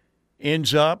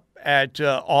 ends up at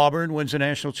Auburn, wins the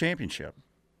national championship.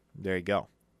 There you go.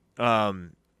 Let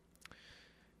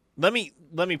me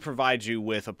provide you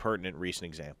with a pertinent recent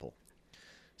example.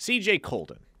 C.J.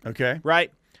 Colden. Okay.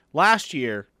 Right? Last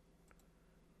year,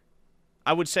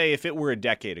 I would say if it were a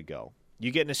decade ago,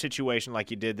 you get in a situation like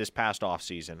you did this past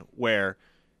offseason where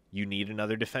you need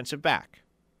another defensive back.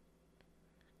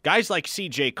 Guys like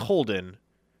C.J. Colden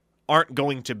aren't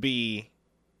going to be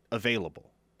available.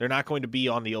 They're not going to be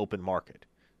on the open market.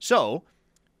 So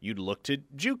you'd look to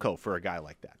JUCO for a guy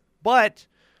like that. But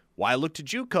why look to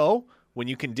JUCO when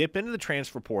you can dip into the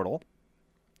transfer portal,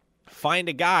 find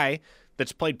a guy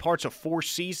that's played parts of 4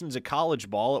 seasons of college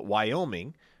ball at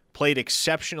Wyoming, played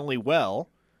exceptionally well,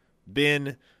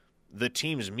 been the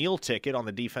team's meal ticket on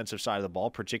the defensive side of the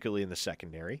ball, particularly in the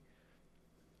secondary,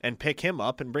 and pick him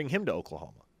up and bring him to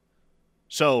Oklahoma.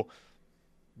 So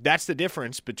that's the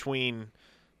difference between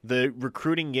the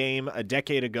recruiting game a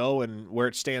decade ago and where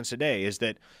it stands today, is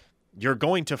that you're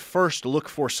going to first look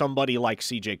for somebody like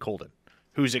C.J. Colden,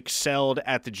 who's excelled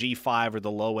at the G5 or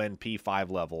the low-end P5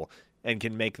 level and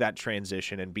can make that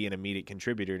transition and be an immediate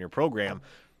contributor in your program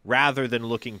rather than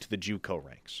looking to the JUCO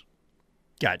ranks.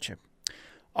 Gotcha.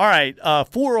 All right,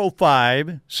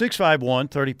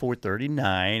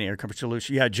 405-651-3439, Air Comfort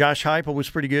Solutions. Yeah, Josh Heupel was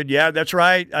pretty good. Yeah, that's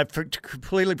right. I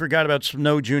completely forgot about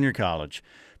Snow Junior College.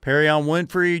 Perrion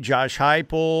Winfrey, Josh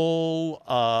Heupel,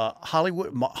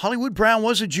 Hollywood Brown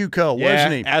was a JUCO,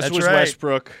 wasn't he? As that's was right.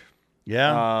 Westbrook.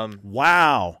 Yeah.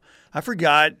 Wow. I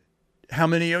forgot how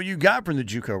many you got from the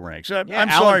JUCO ranks. I'm Alan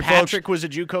sorry, Patrick folks. was a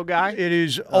JUCO guy. It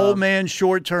is old man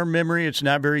short-term memory. It's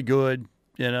not very good,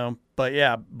 But,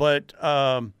 yeah,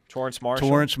 Torrance Marshall.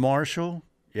 Torrance Marshall.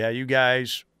 Yeah, you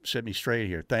guys set me straight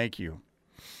here. Thank you.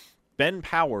 Ben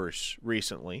Powers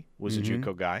recently was a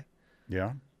JUCO guy.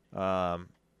 Yeah. I'm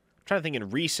trying to think in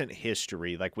recent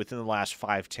history, like within the last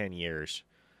 5-10 years.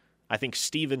 I think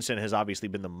Stevenson has obviously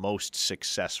been the most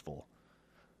successful.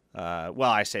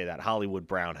 I say that. Hollywood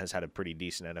Brown has had a pretty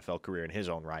decent NFL career in his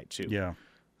own right, too. Yeah.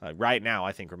 Right now,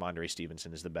 I think Ramondre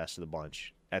Stevenson is the best of the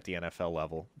bunch at the NFL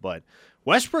level. But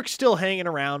Westbrook's still hanging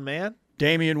around, man.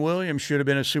 Damian Williams should have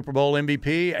been a Super Bowl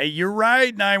MVP. Hey, you're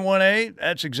right, 918.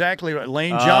 That's exactly right.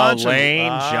 Lane Johnson.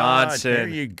 Johnson. There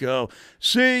you go.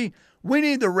 See, we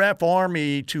need the ref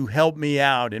army to help me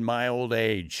out in my old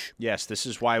age. Yes, this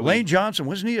is why Lane Johnson,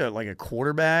 wasn't he like a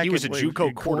quarterback? He was a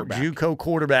JUCO quarterback. JUCO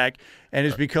quarterback, and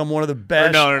has become one of the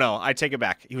best. No. I take it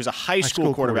back. He was a high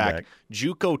school quarterback,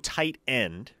 JUCO tight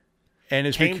end,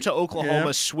 and came to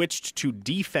Oklahoma, switched to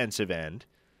defensive end,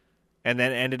 and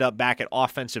then ended up back at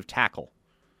offensive tackle.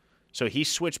 So he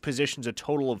switched positions a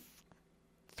total of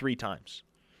 3 times.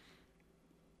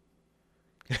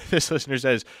 This listener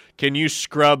says, can you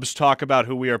scrubs talk about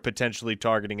who we are potentially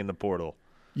targeting in the portal?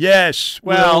 Yes.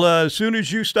 Well, as soon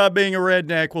as you stop being a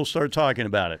redneck, we'll start talking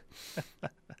about it.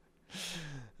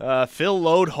 Phil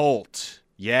Lodeholt.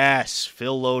 Yes,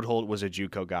 Phil Lodeholt was a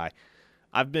JUCO guy.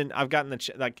 I've gotten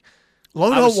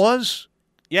Lodeholt was?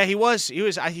 Yeah, he was.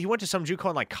 He went to some JUCO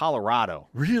in like Colorado.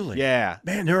 Really? Yeah.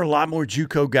 Man, there are a lot more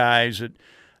JUCO guys at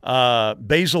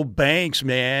Basil Banks,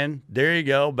 man. There you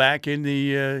go. Back in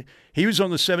the he was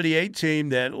on the 78 team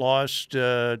that lost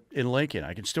in Lincoln.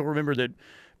 I can still remember that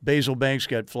Basil Banks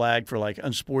got flagged for like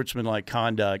unsportsmanlike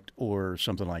conduct or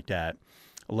something like that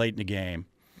late in the game.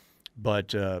 But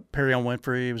Perrion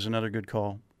Winfrey was another good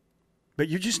call. But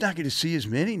you're just not going to see as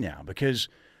many now because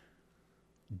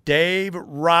Dave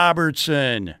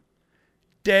Robertson,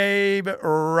 who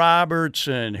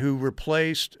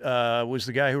replaced was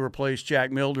the guy who replaced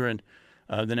Jack Mildren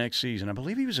the next season. I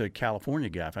believe he was a California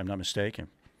guy, if I'm not mistaken.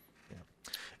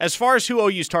 As far as who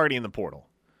OU's targeting in the portal,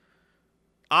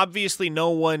 obviously no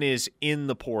one is in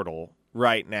the portal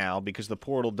right now because the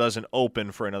portal doesn't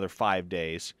open for another 5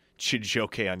 days.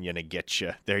 Chijoke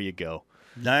Onyenagetcha. There you go.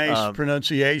 Nice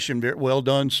pronunciation. Well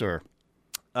done, sir.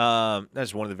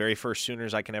 That's one of the very first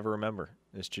Sooners I can ever remember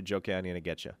is Chijoke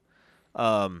Onyenagetcha.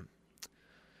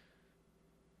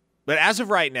 But as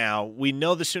of right now, we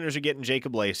know the Sooners are getting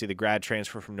Jacob Lacey, the grad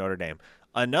transfer from Notre Dame.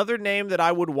 Another name that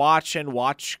I would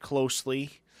watch closely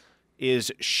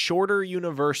is Shorter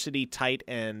University tight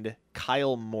end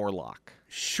Kyle Morlock.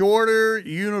 Shorter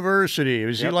University.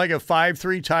 Is he like a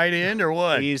 5'3" tight end or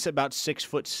what? He's about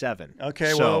 6'7".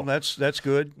 Okay, well, that's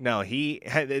good. No,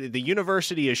 the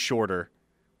university is shorter.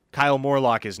 Kyle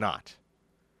Morlock is not.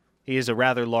 He is a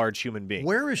rather large human being.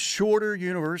 Where is Shorter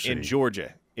University? In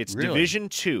Georgia. It's really? Division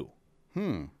II.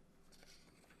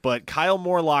 But Kyle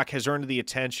Morlock has earned the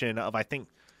attention of, I think,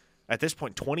 at this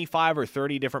point, 25 or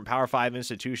 30 different Power 5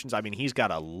 institutions. I mean, he's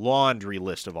got a laundry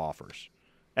list of offers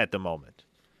at the moment.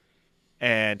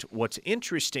 And what's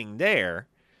interesting there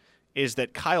is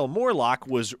that Kyle Morlock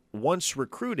was once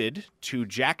recruited to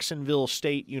Jacksonville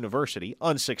State University,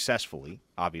 unsuccessfully,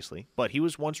 obviously, but he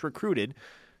was once recruited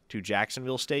to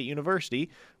Jacksonville State University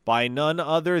by none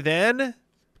other than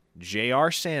J.R.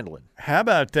 Sandlin. How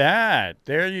about that?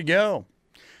 There you go.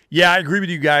 Yeah, I agree with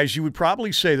you guys. You would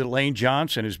probably say that Lane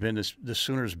Johnson has been the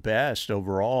Sooners' best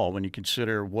overall when you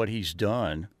consider what he's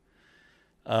done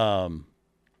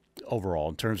overall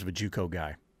in terms of a JUCO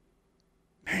guy.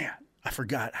 Man, I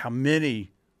forgot how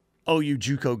many OU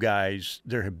JUCO guys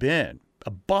there have been.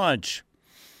 A bunch.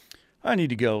 I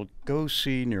need to go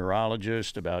see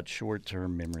neurologist about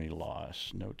short-term memory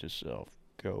loss. Note to self,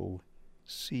 go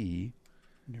see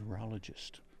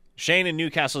neurologist. Shane in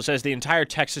Newcastle says the entire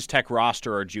Texas Tech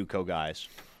roster are JUCO guys.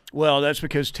 Well, that's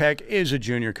because Tech is a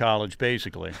junior college,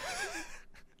 basically.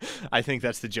 I think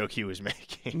that's the joke he was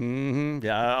making. Mm-hmm.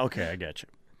 Yeah, okay, I get you.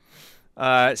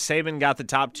 Saban got the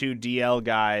top 2 DL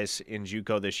guys in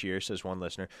JUCO this year, says one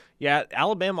listener. Yeah,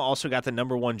 Alabama also got the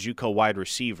number 1 JUCO wide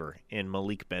receiver in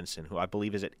Malik Benson, who I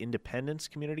believe is at Independence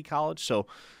Community College. So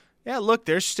Yeah, look,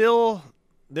 there's still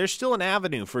an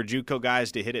avenue for JUCO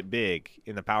guys to hit it big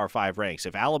in the Power 5 ranks.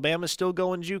 If Alabama's still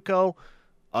going JUCO,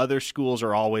 other schools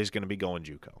are always going to be going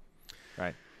JUCO.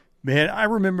 Right. Man, I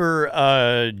remember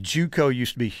JUCO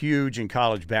used to be huge in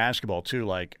college basketball too,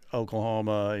 like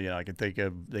Oklahoma. I can think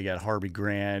of, they got Harvey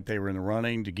Grant. They were in the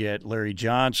running to get Larry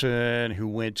Johnson, who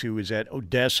was at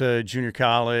Odessa Junior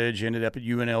College, ended up at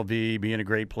UNLV, being a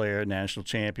great player, national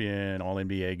champion,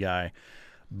 All-NBA guy.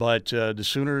 But the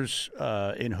Sooners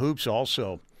in hoops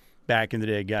also back in the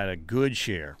day got a good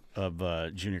share of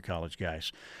junior college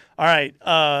guys. All right,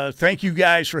 thank you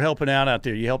guys for helping out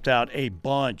there. You helped out a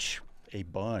bunch.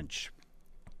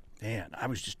 Man, I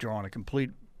was just drawing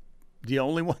the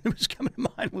only one that was coming to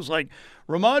mind was like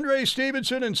Ramondre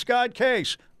Stevenson and Scott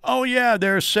Case. Oh, yeah,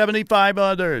 there are 75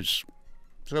 others.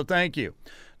 So thank you.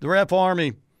 The Ref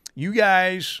Army, you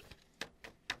guys,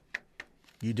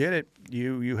 you did it.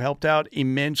 You helped out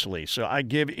immensely. So I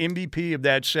give MVP of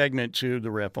that segment to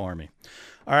the Ref Army.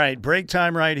 All right, break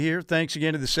time right here. Thanks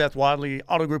again to the Seth Wadley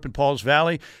Auto Group in Pauls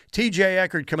Valley. TJ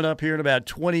Eckert coming up here in about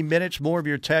 20 minutes. More of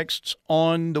your texts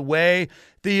on the way.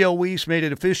 Theo Weiss made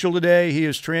it official today. He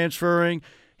is transferring.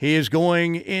 He is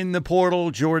going in the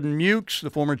portal. Jordan Mukes, the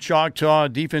former Choctaw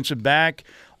defensive back,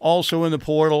 also in the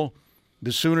portal.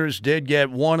 The Sooners did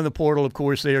get one in the portal. Of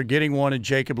course, they are getting one in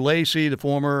Jacob Lacey, the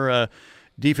former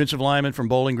defensive lineman from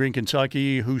Bowling Green,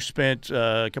 Kentucky, who spent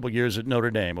a couple years at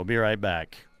Notre Dame. We'll be right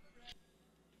back.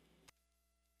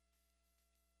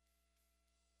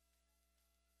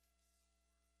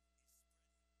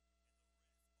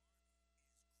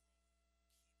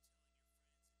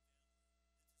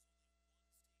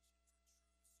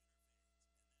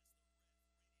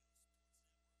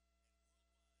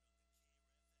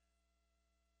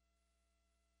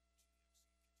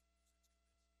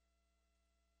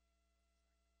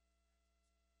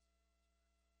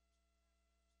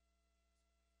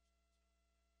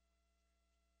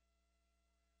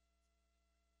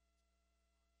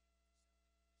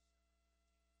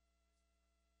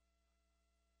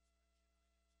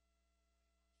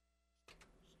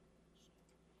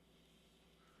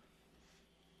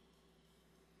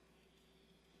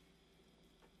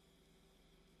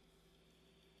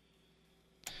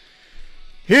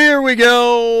 Here we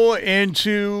go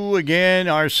into, again,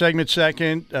 our second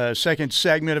segment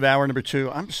of hour number 2.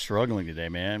 I'm struggling today,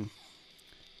 man.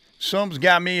 Something's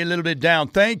got me a little bit down.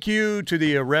 Thank you to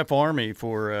the Ref Army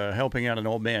for helping out an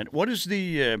old man. What is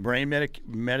the brain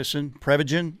medicine,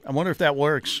 Prevagen? I wonder if that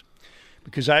works,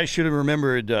 because I should have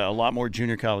remembered a lot more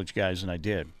junior college guys than I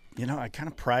did. I kind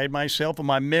of pride myself on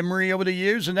my memory over the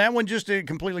years, and that one just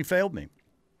completely failed me.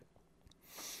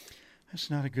 That's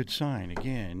not a good sign.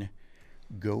 Again,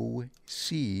 go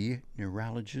see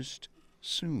neurologist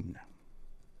soon.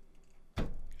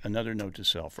 Another note to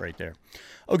self right there.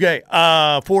 Okay,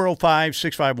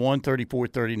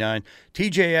 405-651-3439.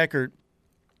 TJ Eckert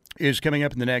is coming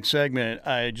up in the next segment.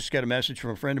 I just got a message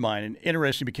from a friend of mine, and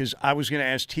interesting because I was going to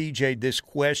ask TJ this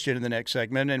question in the next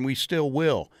segment, and we still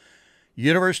will.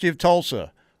 University of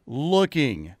Tulsa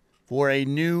looking for a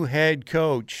new head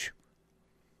coach.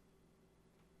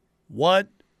 What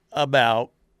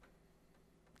about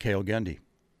Cale Gundy?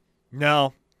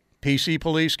 No. PC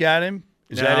Police got him?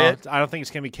 Is that it? I don't think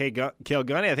it's going to be Cale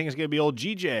Gundy. I think it's going to be old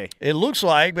GJ. It looks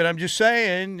like, but I'm just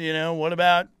saying, what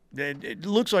about – it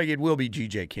looks like it will be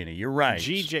GJ Kinney. You're right.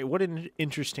 GJ, what an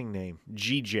interesting name.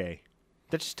 GJ.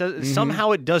 That just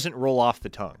somehow it doesn't roll off the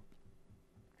tongue.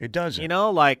 It doesn't.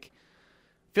 I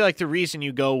feel like the reason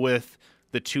you go with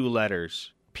the two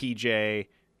letters, PJ,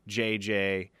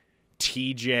 JJ,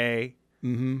 TJ,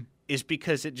 is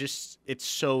because it's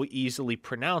so easily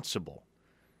pronounceable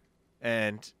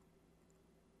and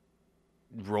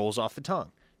rolls off the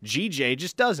tongue. GJ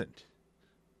just doesn't,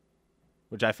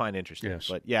 which I find interesting. Yes.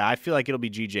 But, yeah, I feel like it'll be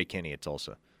GJ Kinney at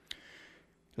Tulsa.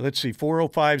 Let's see.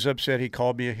 405's upset he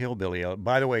called me a hillbilly.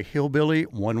 By the way, hillbilly,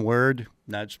 one word,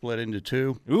 not split into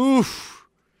two. Oof.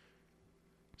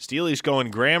 Steely's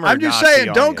going grammar. I'm just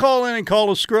saying, don't call in and call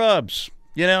us scrubs.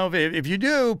 If you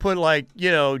do, put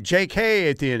JK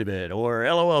at the end of it or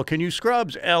LOL. Can you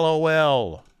scrubs?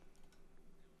 LOL.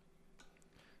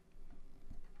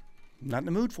 Not in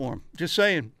the mood for him. Just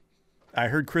saying. I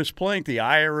heard Chris Plank, the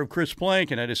ire of Chris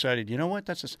Plank, and I decided, you know what?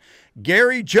 That's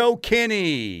Gary Joe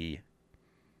Kinney.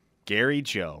 Gary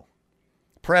Joe.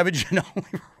 Prevagen only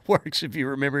works if you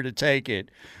remember to take it,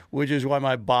 which is why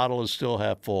my bottle is still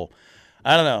half full.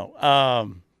 I don't know.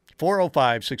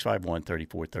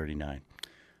 405-651-3439.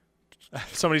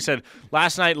 Somebody said,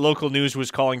 last night local news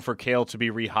was calling for Cale to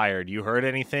be rehired. You heard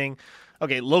anything?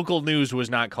 Okay, local news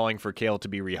was not calling for Cale to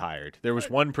be rehired. There was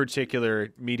one particular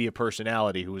media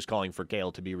personality who was calling for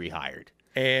Cale to be rehired.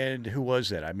 And who was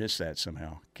that? I missed that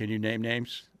somehow. Can you name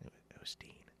names? It was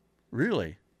Dean.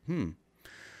 Really?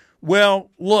 Well,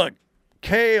 look,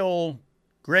 Cale,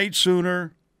 great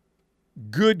Sooner,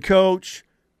 good coach,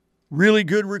 really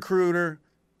good recruiter.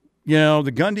 You know,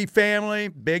 the Gundy family,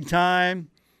 big time.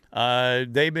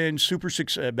 They've been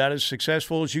about as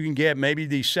successful as you can get, maybe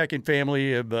the second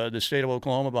family of the state of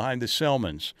Oklahoma behind the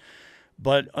Selmans.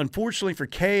 But unfortunately for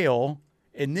Cale,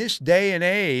 in this day and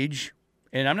age,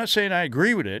 and I'm not saying I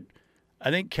agree with it,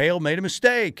 I think Cale made a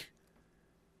mistake.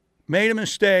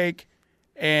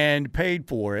 And paid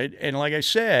for it. And like I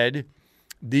said,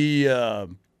 the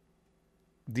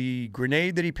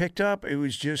grenade that he picked up, it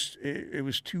was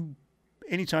too.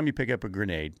 Anytime you pick up a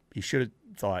grenade, he should have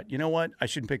thought, you know what, I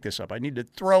shouldn't pick this up. I need to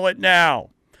throw it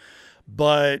now.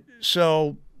 But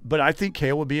I think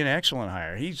Cale would be an excellent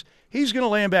hire. He's going to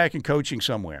land back in coaching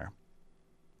somewhere.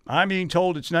 I'm being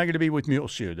told it's not going to be with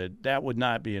Muleshoe. That would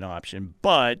not be an option.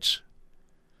 But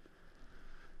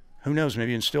who knows,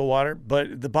 maybe in Stillwater.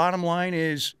 But the bottom line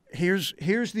is, here's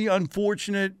the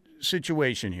unfortunate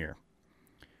situation here.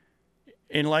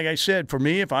 And like I said, for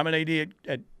me, if I'm an AD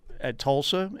at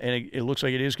Tulsa, and it looks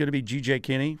like it is going to be G.J.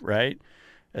 Kinney, right,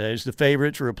 as the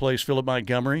favorite to replace Philip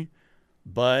Montgomery.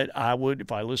 But I would,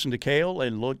 if I listened to Cale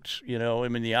and looked,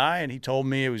 him in the eye, and he told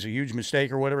me it was a huge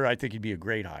mistake or whatever, I think he'd be a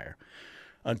great hire.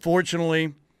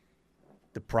 Unfortunately,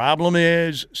 the problem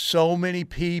is so many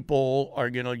people are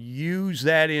going to use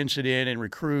that incident in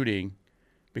recruiting,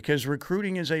 because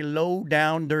recruiting is a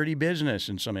low-down, dirty business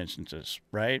in some instances,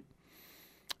 right?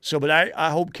 So, but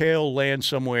I hope Cale lands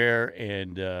somewhere,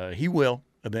 and he will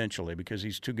eventually, because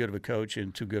he's too good of a coach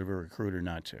and too good of a recruiter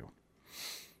not to.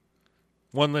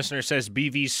 One listener says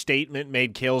BV's statement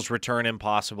made Cale's return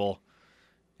impossible.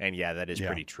 And, yeah, that is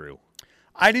pretty true.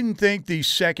 I didn't think the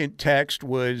second text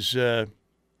was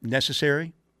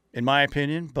necessary, in my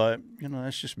opinion, but,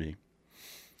 that's just me.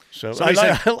 So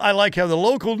I like how the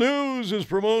local news is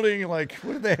promoting, like,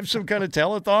 what, do they have some kind of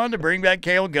telethon to bring back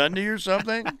Cale Gundy or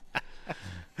something?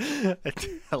 A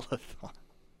telethon.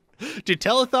 Do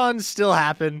telethons still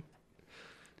happen?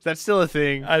 Is that still a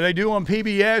thing? They do on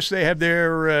PBS. They have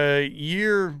their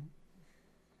year.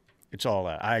 It's all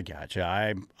that. I got you.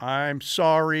 I'm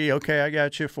sorry. Okay, I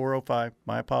got you. 405.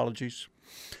 My apologies.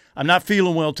 I'm not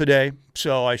feeling well today,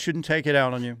 so I shouldn't take it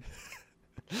out on you.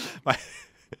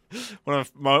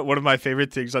 One of my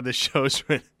favorite things on this show is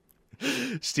when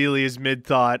Steely is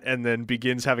mid-thought and then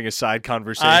begins having a side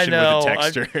conversation with a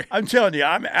texter. I'm telling you,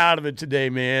 I'm out of it today,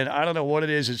 man. I don't know what it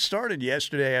is. It started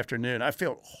yesterday afternoon. I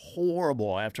felt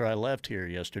horrible after I left here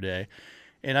yesterday.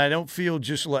 And I don't feel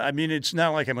it's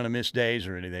not like I'm going to miss days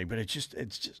or anything, but I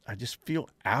just feel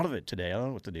out of it today. I don't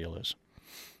know what the deal is.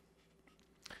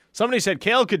 Somebody said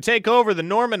Cale could take over the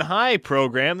Norman High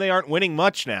program. They aren't winning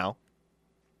much now.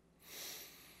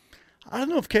 I don't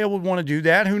know if Cale would want to do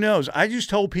that. Who knows? I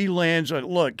just hope he lands.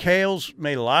 Look, Cale's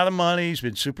made a lot of money. He's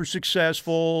been super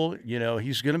successful.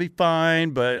 He's going to be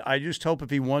fine, but I just hope if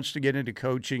he wants to get into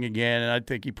coaching again, and I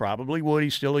think he probably would.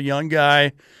 He's still a young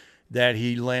guy, that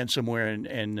he lands somewhere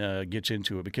and gets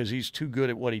into it, because he's too good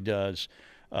at what he does,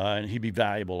 and he'd be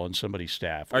valuable on somebody's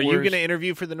staff. Are you going to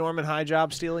interview for the Norman High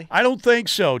job, Steely? I don't think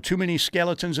so. Too many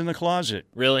skeletons in the closet.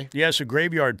 Really? Yes, a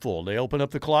graveyard full. They open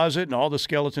up the closet, and all the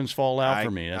skeletons fall out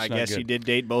for me. That's I not guess good. he did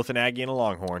date both an Aggie and a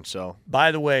Longhorn. So,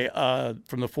 by the way,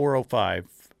 from the 405,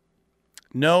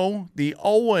 no, the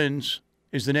Owens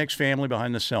is the next family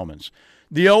behind the Selmans.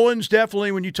 The Owens,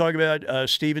 definitely, when you talk about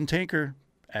Steven Tinker,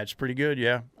 that's pretty good,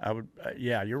 yeah. I would,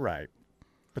 yeah, you're right.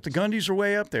 But the Gundys are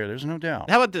way up there. There's no doubt.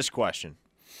 How about this question?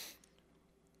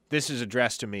 This is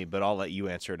addressed to me, but I'll let you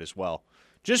answer it as well.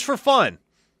 Just for fun,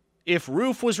 if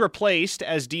Roof was replaced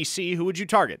as DC, who would you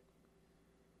target?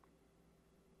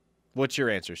 What's your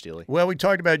answer, Steely? Well, we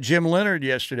talked about Jim Leonard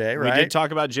yesterday, right? We did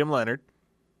talk about Jim Leonard.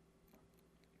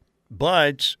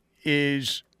 But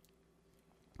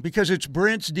because it's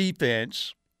Brent's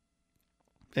defense,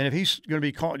 and if he's going to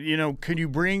be called, can you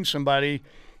bring somebody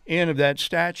in of that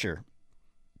stature?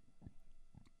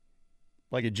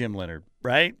 Like a Jim Leonard,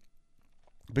 right?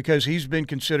 Because he's been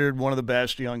considered one of the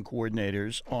best young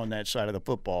coordinators on that side of the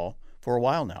football for a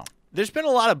while now. There's been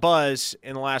a lot of buzz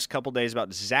in the last couple days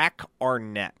about Zach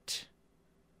Arnett,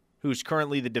 who's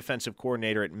currently the defensive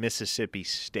coordinator at Mississippi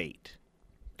State.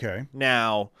 Okay.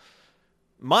 Now,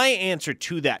 my answer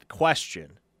to that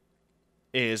question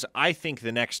is I think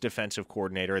the next defensive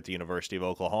coordinator at the University of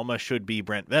Oklahoma should be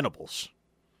Brent Venables.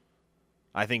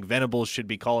 I think Venables should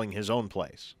be calling his own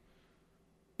plays.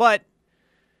 But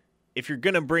if you're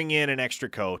going to bring in an extra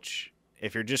coach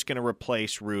if you're just going to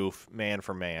replace Roof man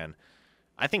for man,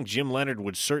 I think Jim Leonard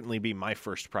would certainly be my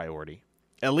first priority,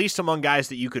 at least among guys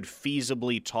that you could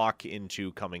feasibly talk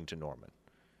into coming to Norman.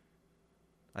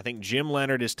 I think Jim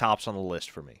Leonard is tops on the list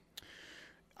for me.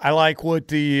 I like what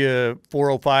the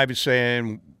 405 is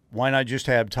saying. Why not just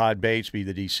have Todd Bates be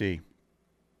the DC?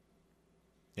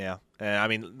 Yeah. I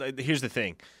mean, here's the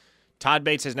thing. Todd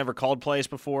Bates has never called plays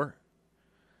before.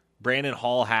 Brandon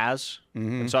Hall has.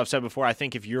 And so I've said before, I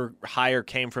think if your hire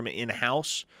came from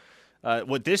in-house,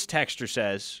 what this texter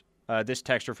says, this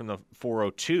texter from the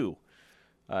 402,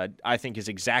 I think is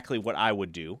exactly what I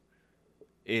would do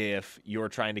if you're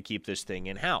trying to keep this thing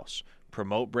in-house.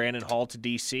 Promote Brandon Hall to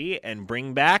DC and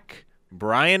bring back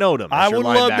Brian Odom as I your would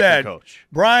love linebacker that. coach.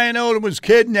 Brian Odom was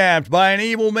kidnapped by an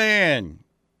evil man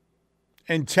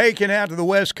and taken out to the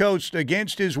West Coast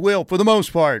against his will for the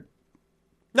most part.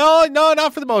 No,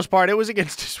 not for the most part. It was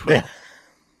against his will.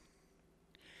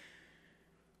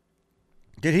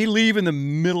 Did he leave in the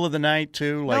middle of the night,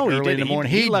 too, like No, he early in the didn't.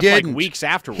 morning? He left, didn't. like, weeks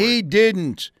afterward. He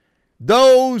didn't.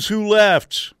 Those who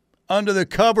left under the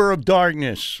cover of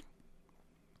darkness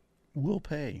will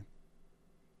pay.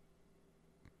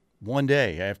 One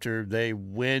day after they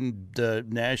win the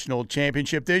national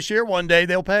championship this year, one day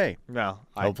they'll pay. No,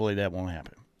 Hopefully that won't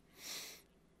happen.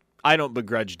 I don't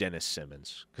begrudge Dennis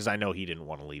Simmons because I know he didn't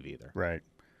want to leave either. Right.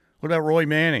 What about Roy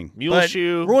Manning?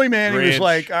 Muleshoe, Roy Manning was Grinch.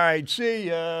 like, all right, see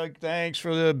ya. Thanks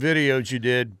for the videos you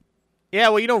did. Yeah,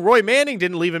 well, Roy Manning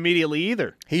didn't leave immediately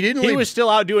either. He didn't He leave. was still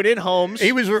out doing in-homes.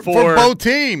 He was for for both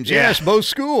teams. Yeah. Yes, both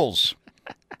schools.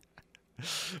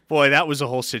 Boy, that was a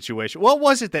whole situation. What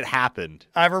was it that happened?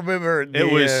 I remember.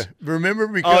 It was- remember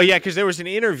because. Oh, yeah, because there was an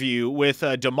interview with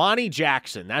Damani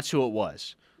Jackson. That's who it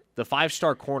was, the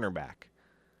 5-star cornerback.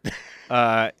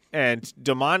 And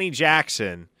Damani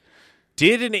Jackson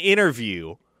did an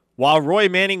interview while Roy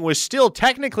Manning was still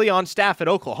technically on staff at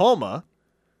Oklahoma,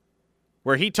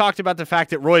 where he talked about the fact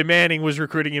that Roy Manning was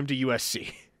recruiting him to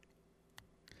USC.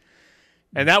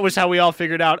 And that was how we all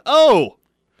figured out, oh,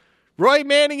 Roy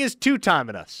Manning is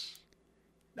two-timing us.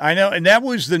 I know, and that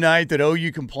was the night that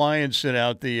OU Compliance sent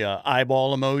out the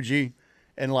eyeball emoji,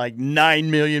 and like 9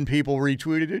 million people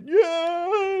retweeted it.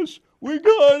 Yes, we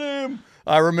got him.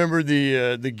 I remember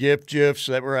the GIFs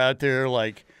that were out there,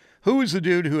 like, who was the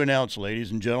dude who announced,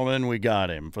 ladies and gentlemen, we got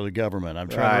him for the government? I'm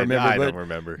trying to remember. I but don't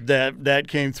remember. That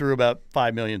came through about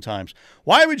 5 million times.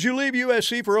 Why would you leave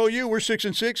USC for OU? We're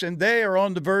 6-6, and they are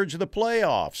on the verge of the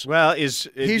playoffs. Well, He's do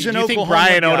an you think Oklahoma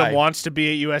Brian guy. Odom wants to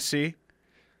be at USC?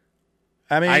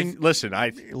 I mean,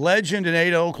 legend in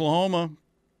Ada, Oklahoma.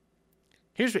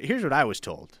 Here's what I was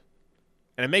told,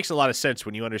 and it makes a lot of sense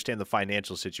when you understand the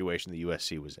financial situation that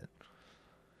USC was in.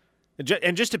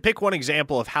 And just to pick one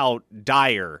example of how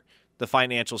dire the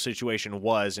financial situation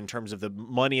was in terms of the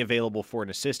money available for an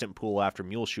assistant pool after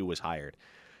Muleshoe was hired,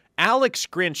 Alex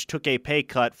Grinch took a pay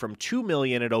cut from $2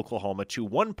 million at Oklahoma to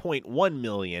 $1.1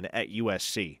 million at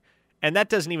USC. And that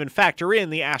doesn't even factor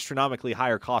in the astronomically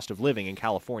higher cost of living in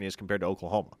California as compared to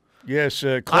Oklahoma. Yes,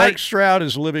 Clark Stroud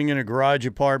is living in a garage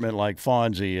apartment like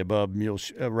Fonzie above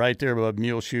right there above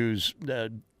Muleshoe's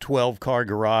 12-car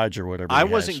garage or whatever. I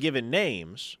wasn't given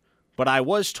names, but I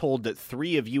was told that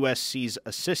 3 of USC's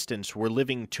assistants were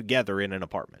living together in an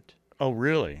apartment. Oh,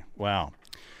 really? Wow.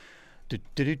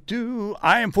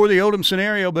 I am for the Odom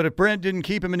scenario, but if Brent didn't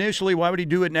keep him initially, why would he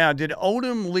do it now? Did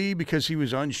Odom leave because he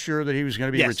was unsure that he was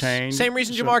going to be retained? Same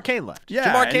reason Jamar Cain left.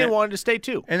 Yeah, Jamar Cain wanted to stay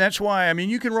too. And that's why, I mean,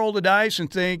 you can roll the dice and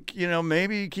think,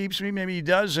 maybe he keeps me, maybe he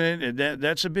doesn't.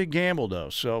 That's a big gamble, though.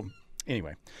 So,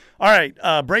 anyway. All right,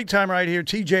 break time right here.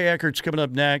 TJ Eckert's coming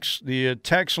up next. The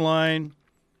text line,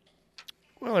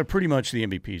 well, they're pretty much the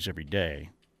MVPs every day,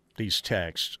 these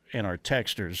texts and our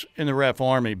texters in the Ref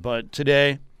Army. But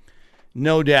today,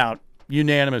 no doubt,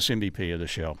 unanimous MVP of the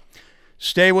show.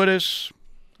 Stay with us.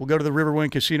 We'll go to the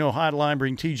Riverwind Casino hotline,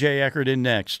 bring TJ Eckert in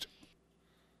next.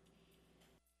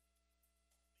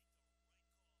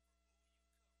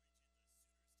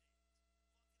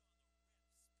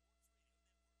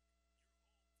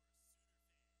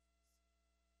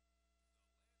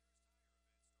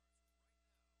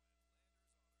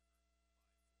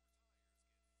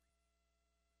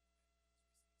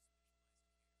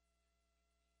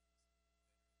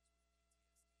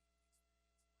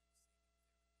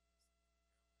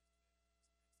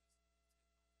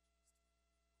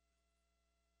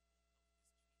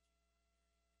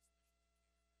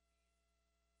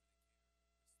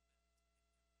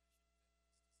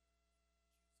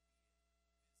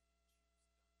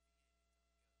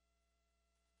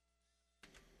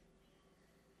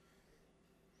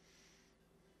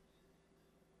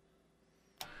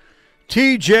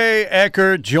 TJ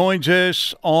Eckert joins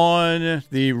us on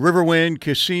the Riverwind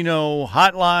Casino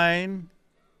Hotline.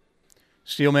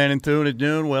 Steelman and Thune at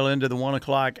noon, well into the 1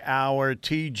 o'clock hour.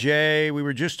 TJ, we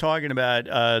were just talking about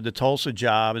the Tulsa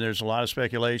job, and there's a lot of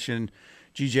speculation.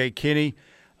 G.J. Kinney.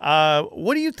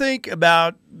 What do you think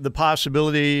about the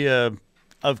possibility of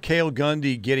Cale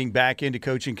Gundy getting back into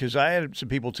coaching? Because I had some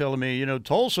people telling me,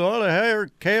 Tulsa ought to hire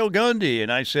Cale Gundy.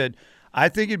 And I said, I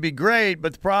think it'd be great,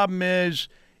 but the problem is,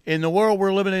 in the world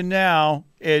we're living in now,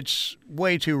 it's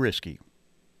way too risky.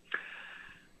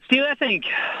 Steve, I think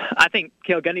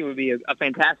Cale Gundy would be a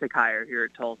fantastic hire here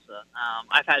at Tulsa.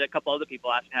 I've had a couple other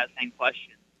people ask me that same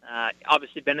question.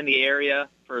 Obviously been in the area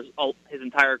for his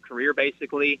entire career,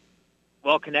 basically.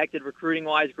 Well-connected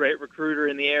recruiting-wise, great recruiter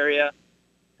in the area.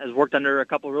 Has worked under a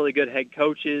couple really good head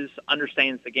coaches,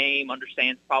 understands the game,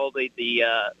 understands probably maybe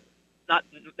not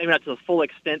to the full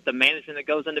extent the management that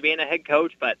goes into being a head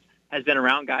coach, but has been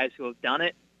around guys who have done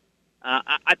it.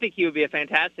 I think he would be a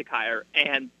fantastic hire.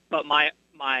 But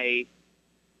my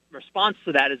response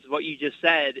to that is what you just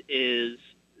said, is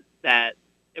that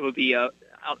it would be a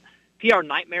PR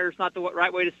nightmare is not the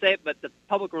right way to say it, but the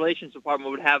public relations department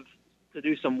would have to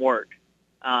do some work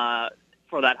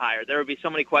for that hire. There would be so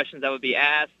many questions that would be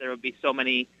asked. There would be so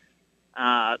many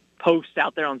posts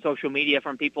out there on social media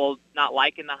from people not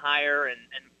liking the hire, and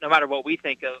no matter what we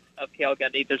think of Cale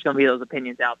Gundy, there's going to be those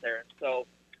opinions out there. And so,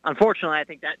 unfortunately, I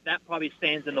think that probably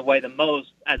stands in the way the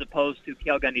most, as opposed to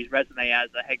Cale Gundy's resume as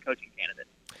a head coaching candidate.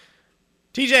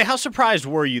 TJ, how surprised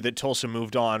were you that Tulsa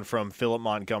moved on from Philip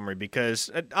Montgomery?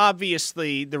 Because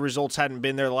obviously the results hadn't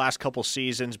been there the last couple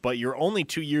seasons, but you're only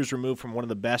 2 years removed from one of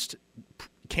the best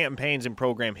campaigns in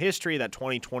program history. That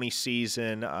 2020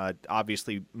 season,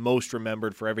 obviously most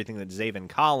remembered for everything that Zaven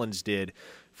Collins did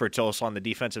for Tulsa on the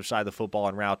defensive side of the football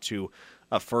en route to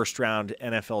a first-round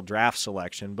NFL draft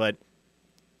selection. But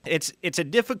it's a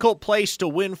difficult place to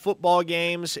win football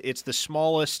games. It's the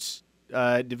smallest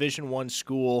Division I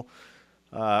school,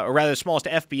 or rather the smallest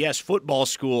FBS football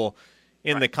school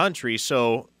in the country.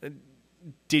 So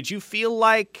did you feel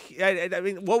like, I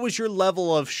mean, what was your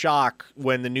level of shock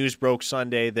when the news broke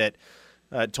Sunday that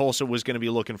Tulsa was going to be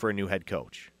looking for a new head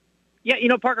coach? Yeah,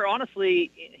 Parker,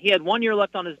 honestly, he had 1 year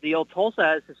left on his deal. Tulsa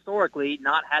has historically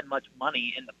not had much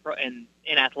money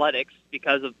in athletics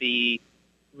because of the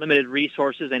limited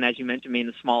resources, and as you mentioned, being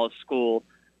the smallest school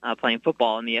playing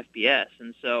football in the FBS.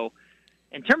 And so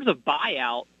in terms of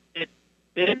buyout, it's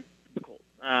been difficult.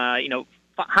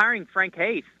 Hiring Frank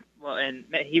Hayes, well, and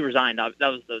he resigned. That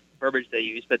was the verbiage they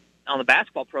used. But on the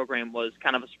basketball program was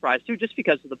kind of a surprise, too, just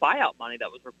because of the buyout money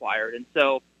that was required. And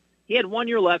so he had 1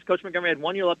 year left. Coach Montgomery had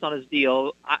 1 year left on his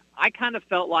deal. I kind of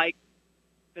felt like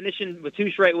finishing with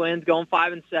 2 straight wins, going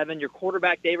 5-7. Your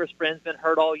quarterback, Davis Friend's been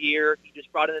hurt all year. You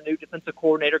just brought in a new defensive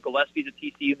coordinator. Gillespie's at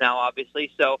TCU now,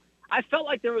 obviously. So I felt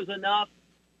like there was enough,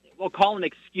 we'll call them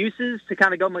excuses, to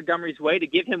kind of go Montgomery's way, to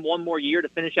give him 1 more year to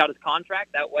finish out his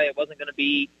contract. That way it wasn't going to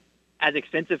be as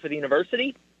expensive for the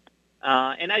university.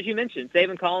 And as you mentioned,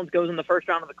 Zaven Collins goes in the first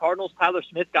round of the Cardinals. Tyler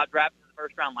Smith got drafted in the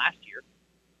first round last year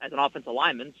as an offensive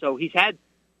lineman. So he's had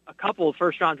a couple of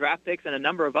first-round draft picks and a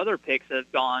number of other picks that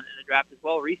have gone in the draft as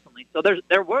well recently. So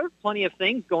there were plenty of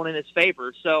things going in his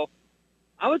favor. So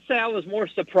I would say I was more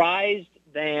surprised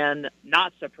than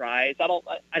not surprised.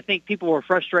 I think people were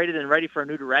frustrated and ready for a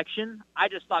new direction. I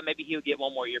just thought maybe he would get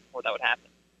 1 more year before that would happen.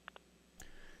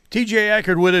 TJ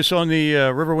Eckert with us on the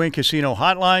Riverwind Casino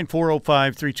Hotline,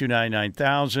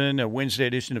 405-329-9000, a Wednesday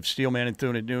edition of Steelman and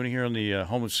Thune at noon here on the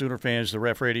home of Sooner fans, the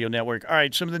Ref Radio Network. All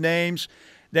right, some of the names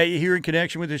that you hear in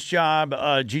connection with this job,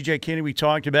 G.J. Kinney we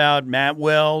talked about, Matt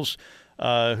Wells,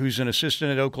 who's an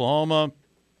assistant at Oklahoma.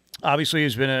 Obviously,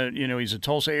 he's been he's a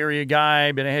Tulsa area guy,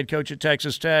 been a head coach at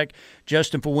Texas Tech.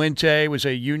 Justin Fuente was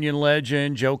a Union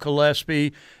legend. Joe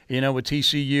Gillespie, with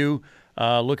TCU.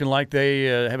 Looking like they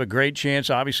have a great chance,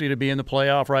 obviously, to be in the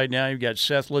playoff right now. You've got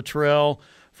Seth Luttrell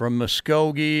from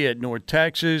Muskogee at North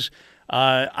Texas.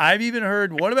 I've even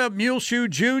heard, what about Muleshoe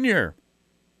Jr.,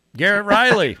 Garrett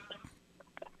Riley?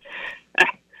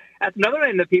 That's another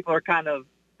name that people are kind of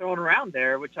throwing around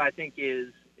there, which I think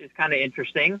is kind of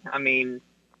interesting. I mean,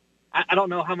 I don't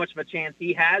know how much of a chance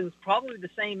he has. It's probably the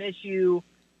same issue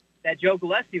that Joe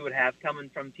Gillespie would have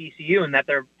coming from TCU, and that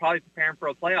they're probably preparing for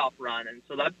a playoff run. And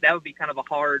so that would be kind of a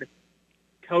hard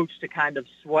coach to kind of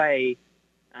sway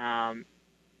from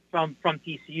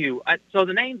TCU. So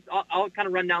the names, I'll kind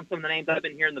of run down some of the names I've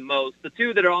been hearing the most. The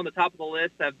two that are on the top of the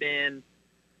list have been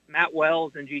Matt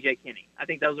Wells and G.J. Kinney. I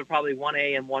think those are probably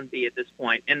 1A and 1B at this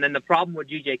point. And then the problem with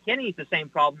G.J. Kinney is the same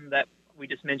problem that we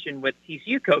just mentioned with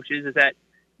TCU coaches, is that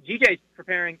G.J.'s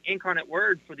preparing Incarnate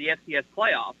Word for the FCS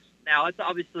playoffs. Now, it's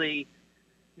obviously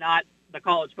not the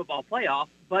college football playoff,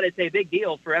 but it's a big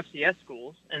deal for FCS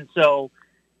schools. And so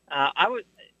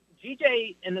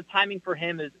GJ and the timing for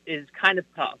him is kind of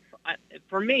tough.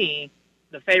 For me,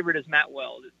 the favorite is Matt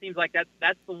Wells. It seems like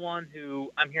that's the one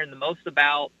who I'm hearing the most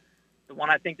about, the one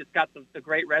I think that's got the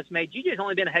great resume. GJ's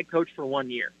only been a head coach for 1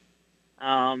 year.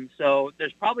 So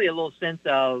there's probably a little sense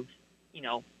of,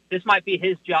 this might be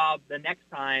his job the next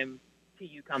time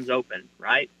TU comes open,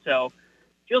 right? So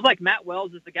feels like Matt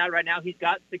Wells is the guy right now. He's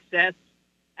got success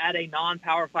at a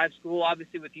non-Power 5 school,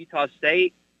 obviously with Utah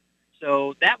State.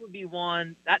 So that would be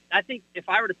one that I think if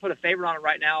I were to put a favorite on it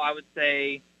right now, I would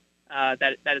say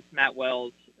that it's Matt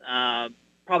Wells.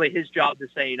 Probably his job to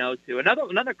say no to.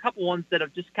 Another couple ones that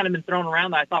have just kind of been thrown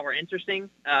around that I thought were interesting.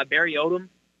 Barry Odom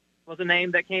was a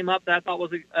name that came up that I thought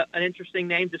was an interesting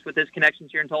name just with his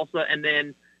connections here in Tulsa. And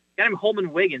then a guy named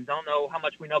Holman Wiggins. I don't know how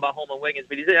much we know about Holman Wiggins,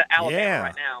 but he's at Alabama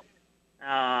right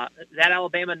now. He's at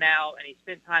Alabama now, and he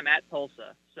spent time at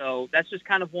Tulsa. So that's just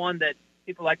kind of one that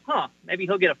people are like, maybe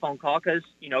he'll get a phone call because,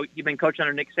 you've been coaching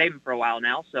under Nick Saban for a while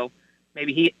now. So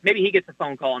maybe he gets a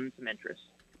phone call and some interest.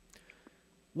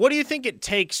 What do you think it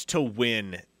takes to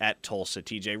win at Tulsa,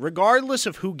 TJ? Regardless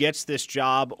of who gets this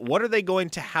job, what are they going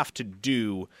to have to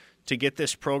do to get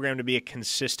this program to be a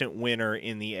consistent winner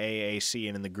in the AAC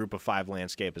and in the Group of 5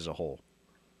 landscape as a whole?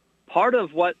 Part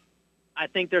of what I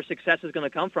think their success is going to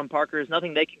come from, Parker, is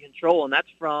nothing they can control, and that's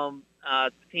from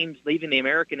teams leaving the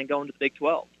American and going to the Big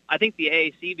 12. I think the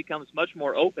AAC becomes much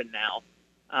more open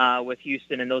now with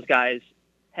Houston and those guys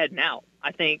heading out.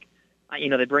 I think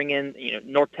they bring in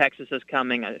North Texas is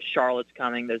coming, Charlotte's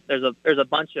coming. There's a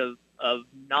bunch of I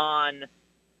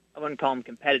wouldn't call them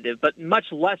competitive, but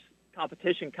much less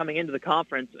competition coming into the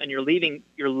conference, and you're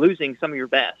losing some of your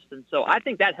best. And so I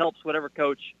think that helps whatever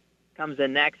coach comes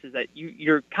in next, is that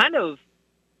you're kind of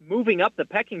moving up the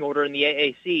pecking order in the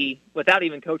AAC without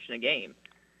even coaching a game.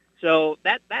 So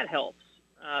that helps.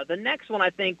 The next one I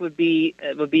think would be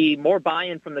more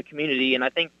buy-in from the community, and I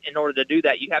think in order to do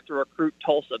that, you have to recruit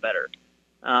Tulsa better.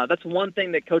 That's one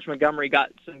thing that Coach Montgomery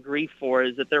got some grief for,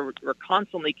 is that there were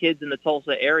constantly kids in the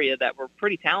Tulsa area that were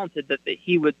pretty talented that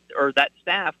that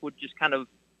staff would just kind of,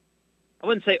 I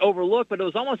wouldn't say overlook, but it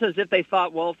was almost as if they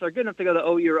thought, well, if they're good enough to go to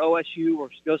OU or OSU or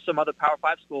go some other Power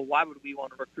 5 school, why would we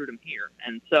want to recruit them here?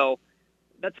 And so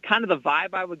that's kind of the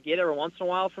vibe I would get every once in a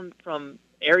while from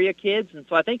area kids. And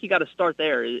so I think you got to start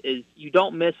there, is you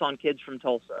don't miss on kids from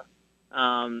Tulsa.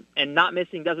 And not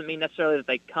missing doesn't mean necessarily that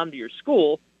they come to your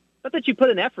school, but that you put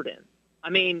an effort in.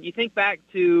 I mean, you think back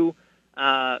to,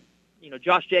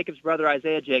 Josh Jacobs' brother,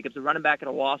 Isaiah Jacobs, the running back at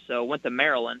Owasso, went to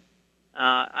Maryland.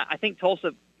 I think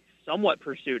Tulsa somewhat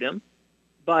pursued him,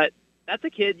 but that's a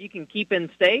kid you can keep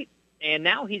in state, and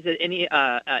now he's at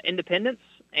Independence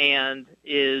and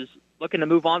is looking to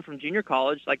move on from junior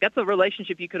college. Like, that's a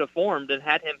relationship you could have formed and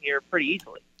had him here pretty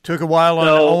easily. Took a while on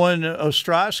Owen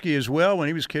Ostrowski as well when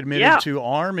he was committed to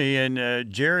Army,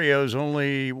 and Jerry O's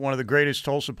only one of the greatest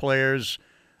Tulsa players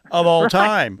of all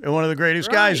time, and one of the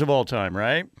greatest guys of all time,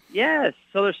 right? Yes.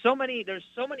 So there's so many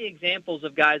examples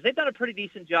of guys. They've done a pretty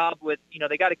decent job with,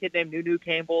 they got a kid named Nunu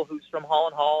Campbell who's from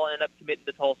Holland Hall and ended up committing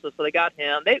to Tulsa, so they got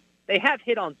him. They have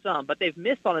hit on some, but they've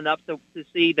missed on enough to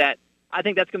see that. I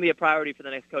think that's going to be a priority for the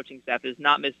next coaching staff, is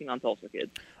not missing on Tulsa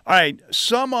kids. All right,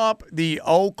 sum up the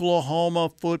Oklahoma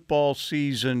football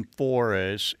season for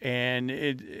us. And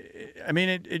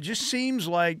it just seems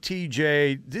like,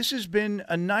 TJ, this has been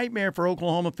a nightmare for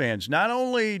Oklahoma fans. Not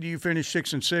only do you finish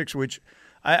 6-6, which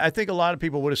I think a lot of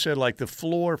people would have said like the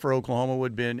floor for Oklahoma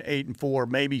would have been 8-4,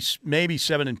 maybe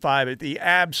 7-5 at the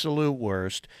absolute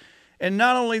worst. And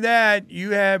not only that,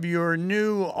 you have your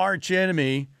new arch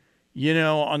enemy,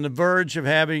 on the verge of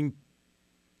having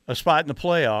a spot in the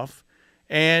playoff,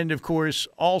 and, of course,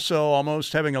 also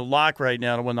almost having a lock right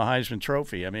now to win the Heisman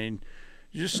Trophy. I mean,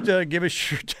 just give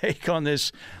us your take on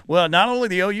this. Well, not only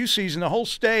the OU season, the whole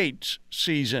state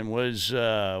season was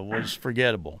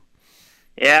forgettable.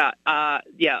 Yeah, OU,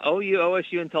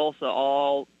 OSU, and Tulsa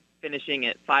all finishing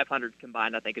at 500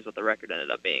 combined, I think is what the record ended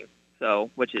up being,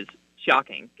 which is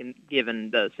shocking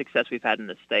given the success we've had in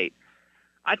the state.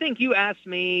 I think you asked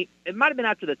me, it might have been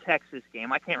after the Texas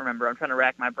game, I can't remember, I'm trying to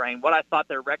rack my brain, what I thought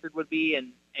their record would be,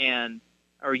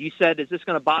 or you said, is this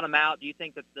going to bottom out? Do you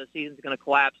think that the season's going to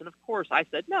collapse? And, of course, I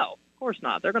said, no, of course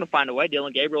not. They're going to find a way.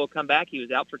 Dylan Gabriel will come back. He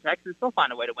was out for Texas. They'll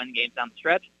find a way to win games down the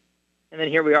stretch. And then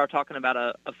here we are talking about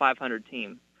a 500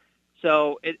 team.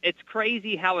 So it's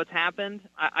crazy how it's happened.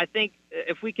 I think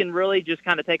if we can really just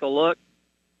kind of take a look,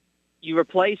 you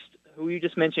replaced, who you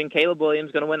just mentioned, Caleb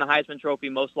Williams, going to win the Heisman Trophy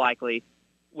most likely,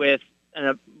 with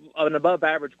an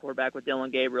above-average quarterback with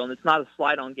Dylan Gabriel, and it's not a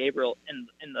slight on Gabriel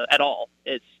at all.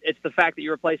 It's the fact that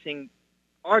you're replacing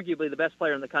arguably the best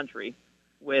player in the country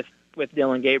with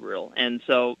Dillon Gabriel. And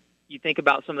so you think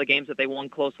about some of the games that they won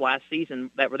close last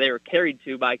season that they were carried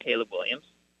to by Caleb Williams.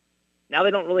 Now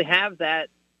they don't really have that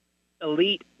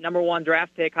elite number one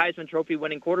draft pick, Heisman Trophy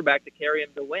winning quarterback to carry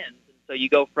them to wins. And so you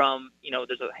go from,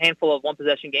 there's a handful of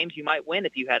one-possession games you might win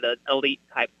if you had an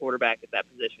elite-type quarterback at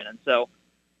that position. And so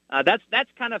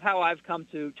that's kind of how I've come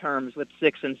to terms with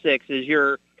 6-6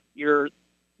 is you're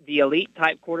the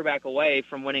elite-type quarterback away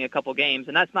from winning a couple games.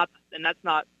 And that's not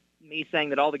me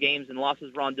saying that all the games and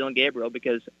losses were on Dillon Gabriel,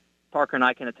 because Parker and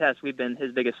I can attest we've been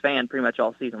his biggest fan pretty much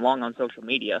all season long on social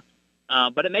media.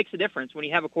 But it makes a difference when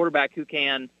you have a quarterback who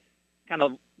can kind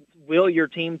of will your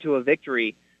team to a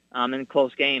victory in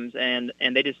close games, and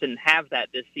they just didn't have that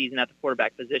this season at the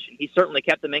quarterback position. He certainly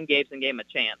kept them in games and gave them a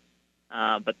chance.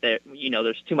 But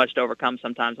there's too much to overcome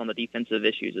sometimes on the defensive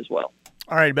issues as well.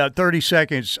 All right, about 30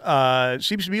 seconds.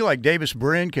 Seems to me like Davis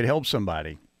Brin could help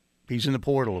somebody. He's in the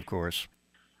portal, of course.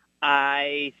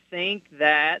 I think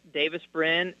that Davis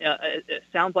Brin, it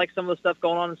sounds like some of the stuff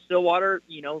going on in Stillwater,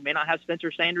 may not have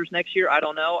Spencer Sanders next year. I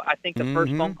don't know. I think the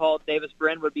first phone call Davis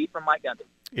Brin would be from Mike Gundy.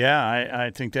 Yeah,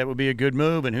 I think that would be a good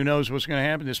move, and who knows what's going to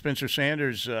happen. The Spencer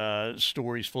Sanders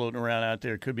stories floating around out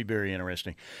there could be very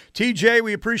interesting. TJ,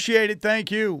 we appreciate it.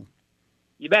 Thank you.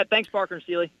 You bet. Thanks, Parker and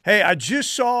Steely. Hey, I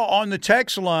just saw on the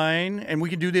text line, and we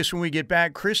can do this when we get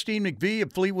back, Christine McVie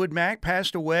of Fleetwood Mac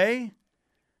passed away.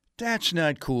 That's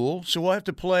not cool. So we'll have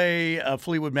to play a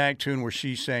Fleetwood Mac tune where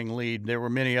she sang lead. There were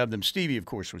many of them. Stevie, of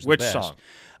course, was the best. Which song?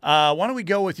 Why don't we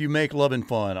go with You Make Lovin'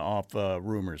 Fun off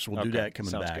Rumors. We'll do that coming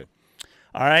Sounds back. Good.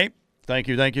 All right. Thank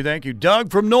you.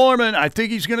 Doug from Norman, I think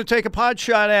he's going to take a pot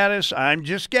shot at us. I'm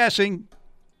just guessing.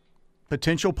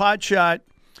 Potential pot shot.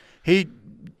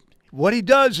 What he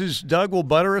does is Doug will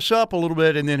butter us up a little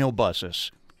bit, and then he'll bus us.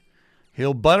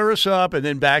 He'll butter us up and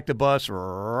then back the bus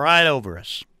right over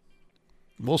us.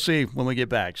 We'll see when we get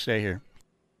back. Stay here.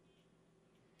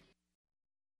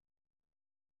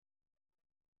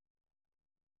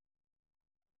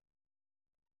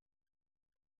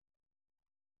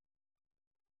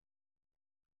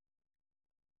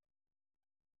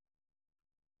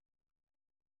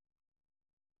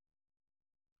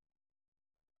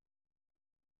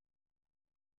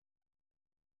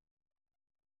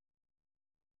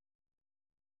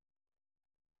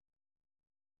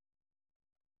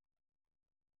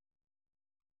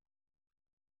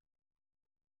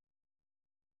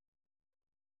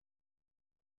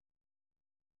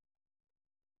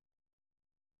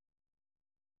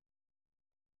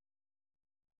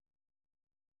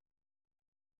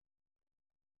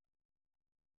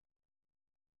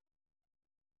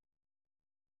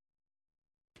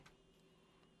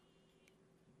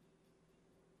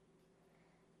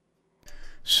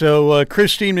 So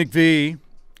Christine McVie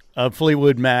of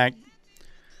Fleetwood Mac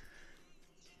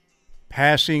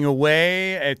passing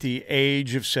away at the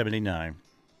age of 79.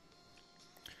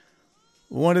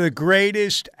 One of the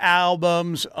greatest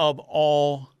albums of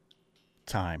all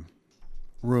time.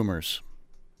 Rumors.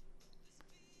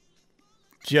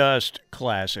 Just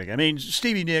classic. I mean,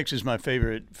 Stevie Nicks is my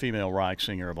favorite female rock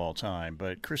singer of all time,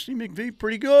 but Christine McVie,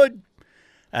 pretty good.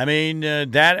 I mean,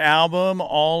 that album,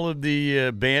 all of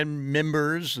the band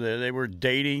members, they were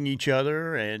dating each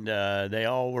other, and they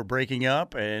all were breaking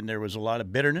up, and there was a lot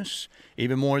of bitterness,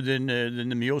 even more than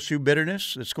the Muleshoe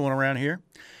bitterness that's going around here.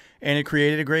 And it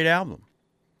created a great album.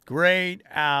 Great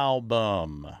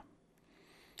album.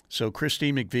 So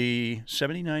Christine McVie,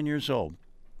 79 years old,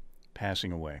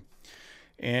 passing away.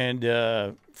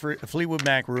 And Fleetwood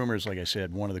Mac Rumors, like I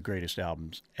said, one of the greatest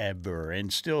albums ever.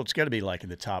 And still, it's got to be like in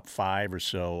the top 5 or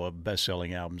so of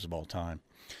best-selling albums of all time.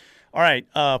 All right,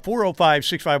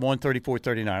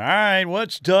 405-651-3439. All right,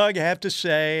 what's Doug have to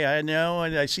say? I know,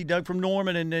 and I see Doug from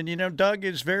Norman, and then, Doug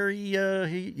is very,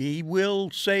 he will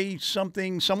say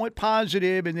something somewhat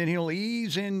positive, and then he'll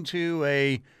ease into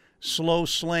a slow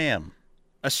slam.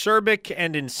 Acerbic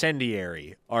and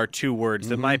incendiary are two words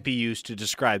that might be used to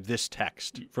describe this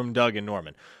text from Doug and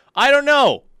Norman. I don't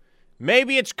know.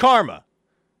 Maybe it's karma.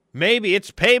 Maybe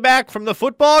it's payback from the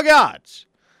football gods.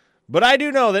 But I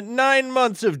do know that 9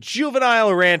 months of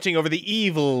juvenile ranting over the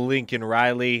evil Lincoln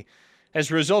Riley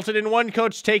has resulted in one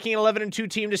coach taking an 11-2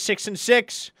 team to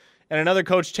 6-6, and another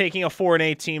coach taking a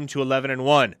 4-8 team to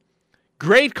 11-1.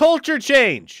 Great culture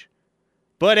change.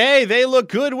 But hey, they look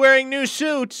good wearing new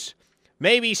suits.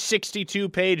 Maybe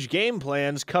 62-page game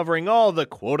plans covering all the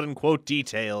quote-unquote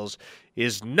details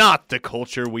is not the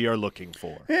culture we are looking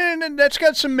for. And that's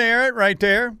got some merit right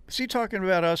there. Is he talking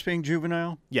about us being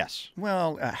juvenile? Yes.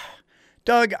 Well,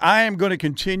 Doug, I am going to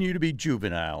continue to be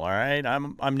juvenile, all right?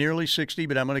 I'm nearly 60,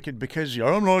 but I'm going to, because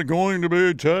I'm not going to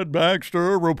be Ted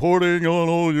Baxter reporting on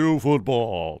OU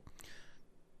football.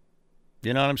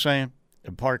 You know what I'm saying?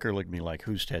 And Parker looked at me like,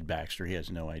 who's Ted Baxter? He has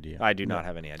no idea. I do not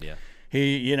have any idea.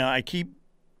 I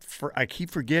keep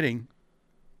forgetting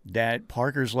that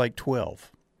Parker's like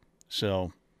 12.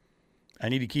 So I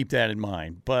need to keep that in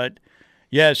mind. But,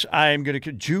 yes, I am going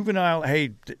to – juvenile –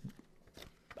 hey,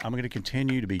 I'm going to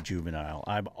continue to be juvenile.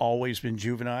 I've always been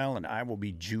juvenile, and I will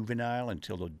be juvenile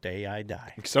until the day I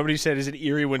die. Somebody said, is it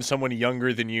eerie when someone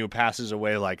younger than you passes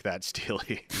away like that,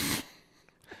 Steely?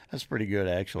 That's pretty good,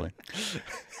 actually.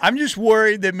 I'm just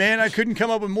worried that, man, I couldn't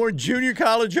come up with more junior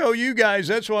college OU guys.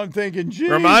 That's what I'm thinking. Jeez.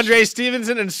 Ramondre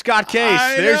Stevenson and Scott Case.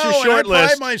 There's your short I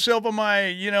list. pride myself on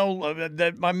my,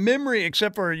 that my memory,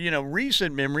 except for,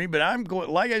 recent memory. But I'm going,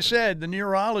 like I said, the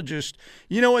neurologist.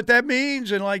 You know what that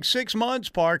means? In like 6 months,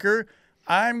 Parker,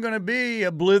 I'm going to be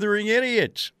a blithering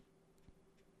idiot.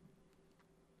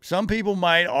 Some people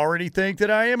might already think that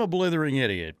I am a blithering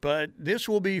idiot, but this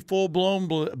will be full-blown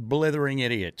blithering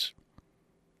idiots.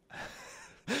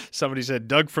 Somebody said,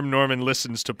 Doug from Norman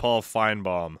listens to Paul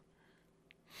Feinbaum.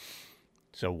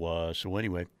 So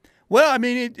anyway. Well, I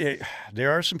mean,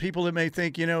 there are some people that may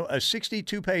think, a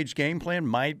 62-page game plan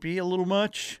might be a little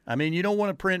much. I mean, you don't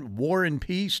want to print War and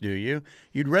Peace, do you?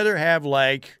 You'd rather have,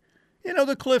 like,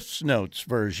 the Cliff's Notes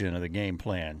version of the game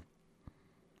plan,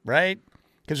 right?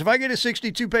 Because if I get a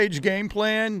 62-page game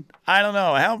plan, I don't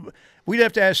know. We'd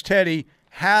have to ask Teddy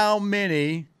how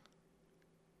many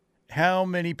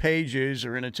pages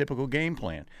are in a typical game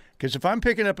plan. Because if I'm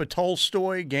picking up a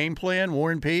Tolstoy game plan,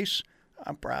 War and Peace,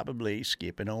 I'm probably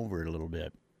skipping over it a little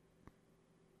bit.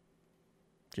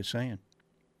 Just saying.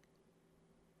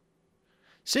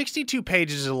 62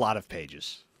 pages is a lot of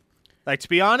pages. Like, to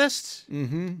be honest,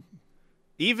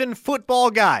 even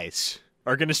football guys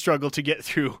are going to struggle to get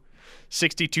through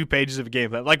 62 pages of a game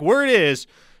plan. Like, word is,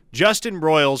 Justin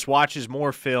Broyles watches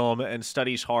more film and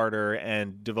studies harder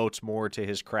and devotes more to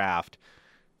his craft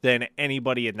than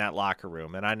anybody in that locker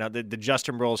room. And I know that the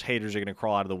Justin Broyles haters are going to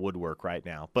crawl out of the woodwork right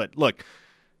now. But look,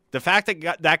 the fact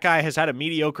that that guy has had a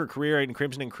mediocre career in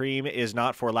Crimson and Cream is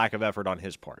not for lack of effort on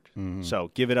his part. Mm-hmm. So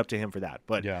give it up to him for that.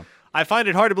 But yeah. I find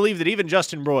it hard to believe that even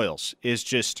Justin Broyles is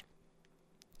just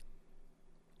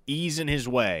easing his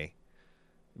way,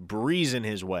 breezing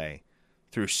his way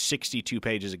through 62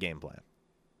 pages of game plan.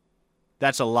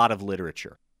 That's a lot of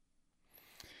literature.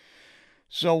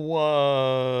 So,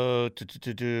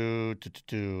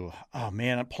 oh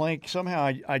man, I'm playing.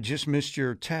 Somehow I just missed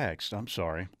your text. I'm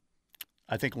sorry.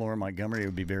 I think Laura Montgomery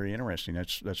would be very interesting.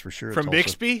 That's for sure. From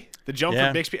Bixby? The jump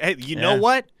from Bixby? Hey, you know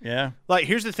what? Yeah. Like,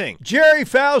 here's the thing. Jerry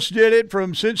Faust did it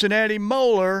from Cincinnati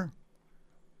Moeller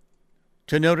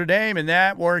to Notre Dame, and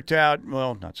that worked out,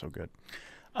 well, not so good.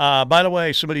 By the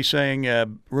way, somebody's saying,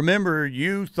 remember,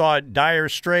 you thought Dire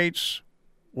Straits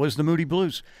was the Moody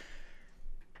Blues.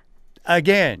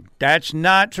 Again, that's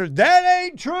not true. That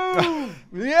ain't true.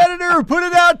 The editor who put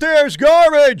it out there is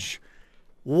garbage.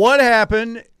 What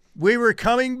happened? We were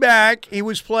coming back. He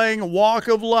was playing Walk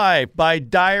of Life by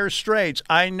Dire Straits.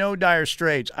 I know Dire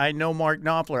Straits. I know Mark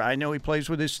Knopfler. I know he plays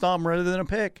with his thumb rather than a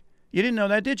pick. You didn't know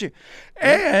that, did you?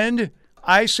 And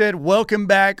I said, Welcome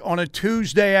Back on a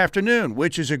Tuesday Afternoon,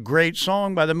 which is a great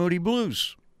song by the Moody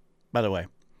Blues, by the way.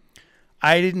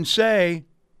 I didn't say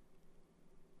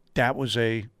that was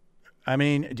okay,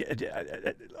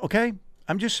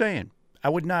 I'm just saying. I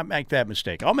would not make that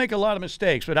mistake. I'll make a lot of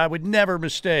mistakes, but I would never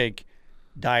mistake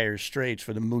Dire Straits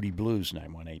for the Moody Blues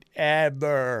 918.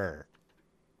 Ever.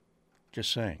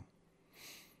 Just saying.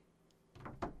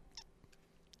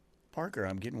 Parker,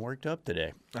 I'm getting worked up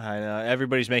today. I know.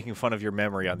 Everybody's making fun of your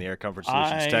memory on the Air Comfort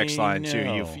Solutions text line,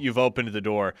 too. You've opened the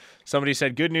door. Somebody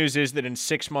said, good news is that in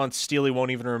 6 months, Steely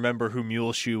won't even remember who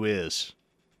Muleshoe is.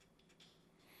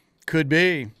 Could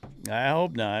be. I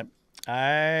hope not.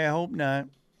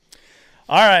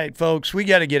 All right, folks, we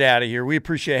got to get out of here. We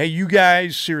appreciate it. Hey, you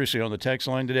guys, seriously, on the text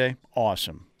line today,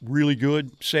 awesome. Really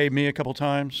good. Saved me a couple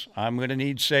times. I'm going to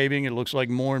need saving. It looks like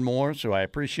more and more, so I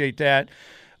appreciate that.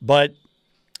 But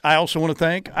I also want to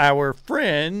thank our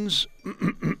friends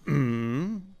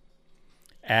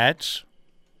at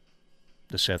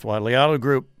the Seth Wadley Auto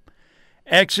Group.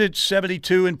 Exit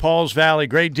 72 in Pauls Valley.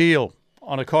 Great deal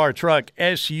on a car, truck,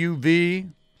 SUV,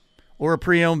 or a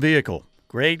pre-owned vehicle.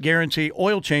 Great guarantee.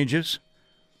 Oil changes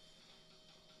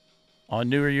on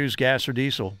new or used gas or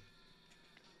diesel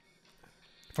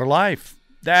for life.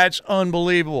 That's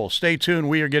unbelievable. Stay tuned.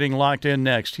 We are getting locked in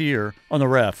next here on The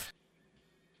Ref.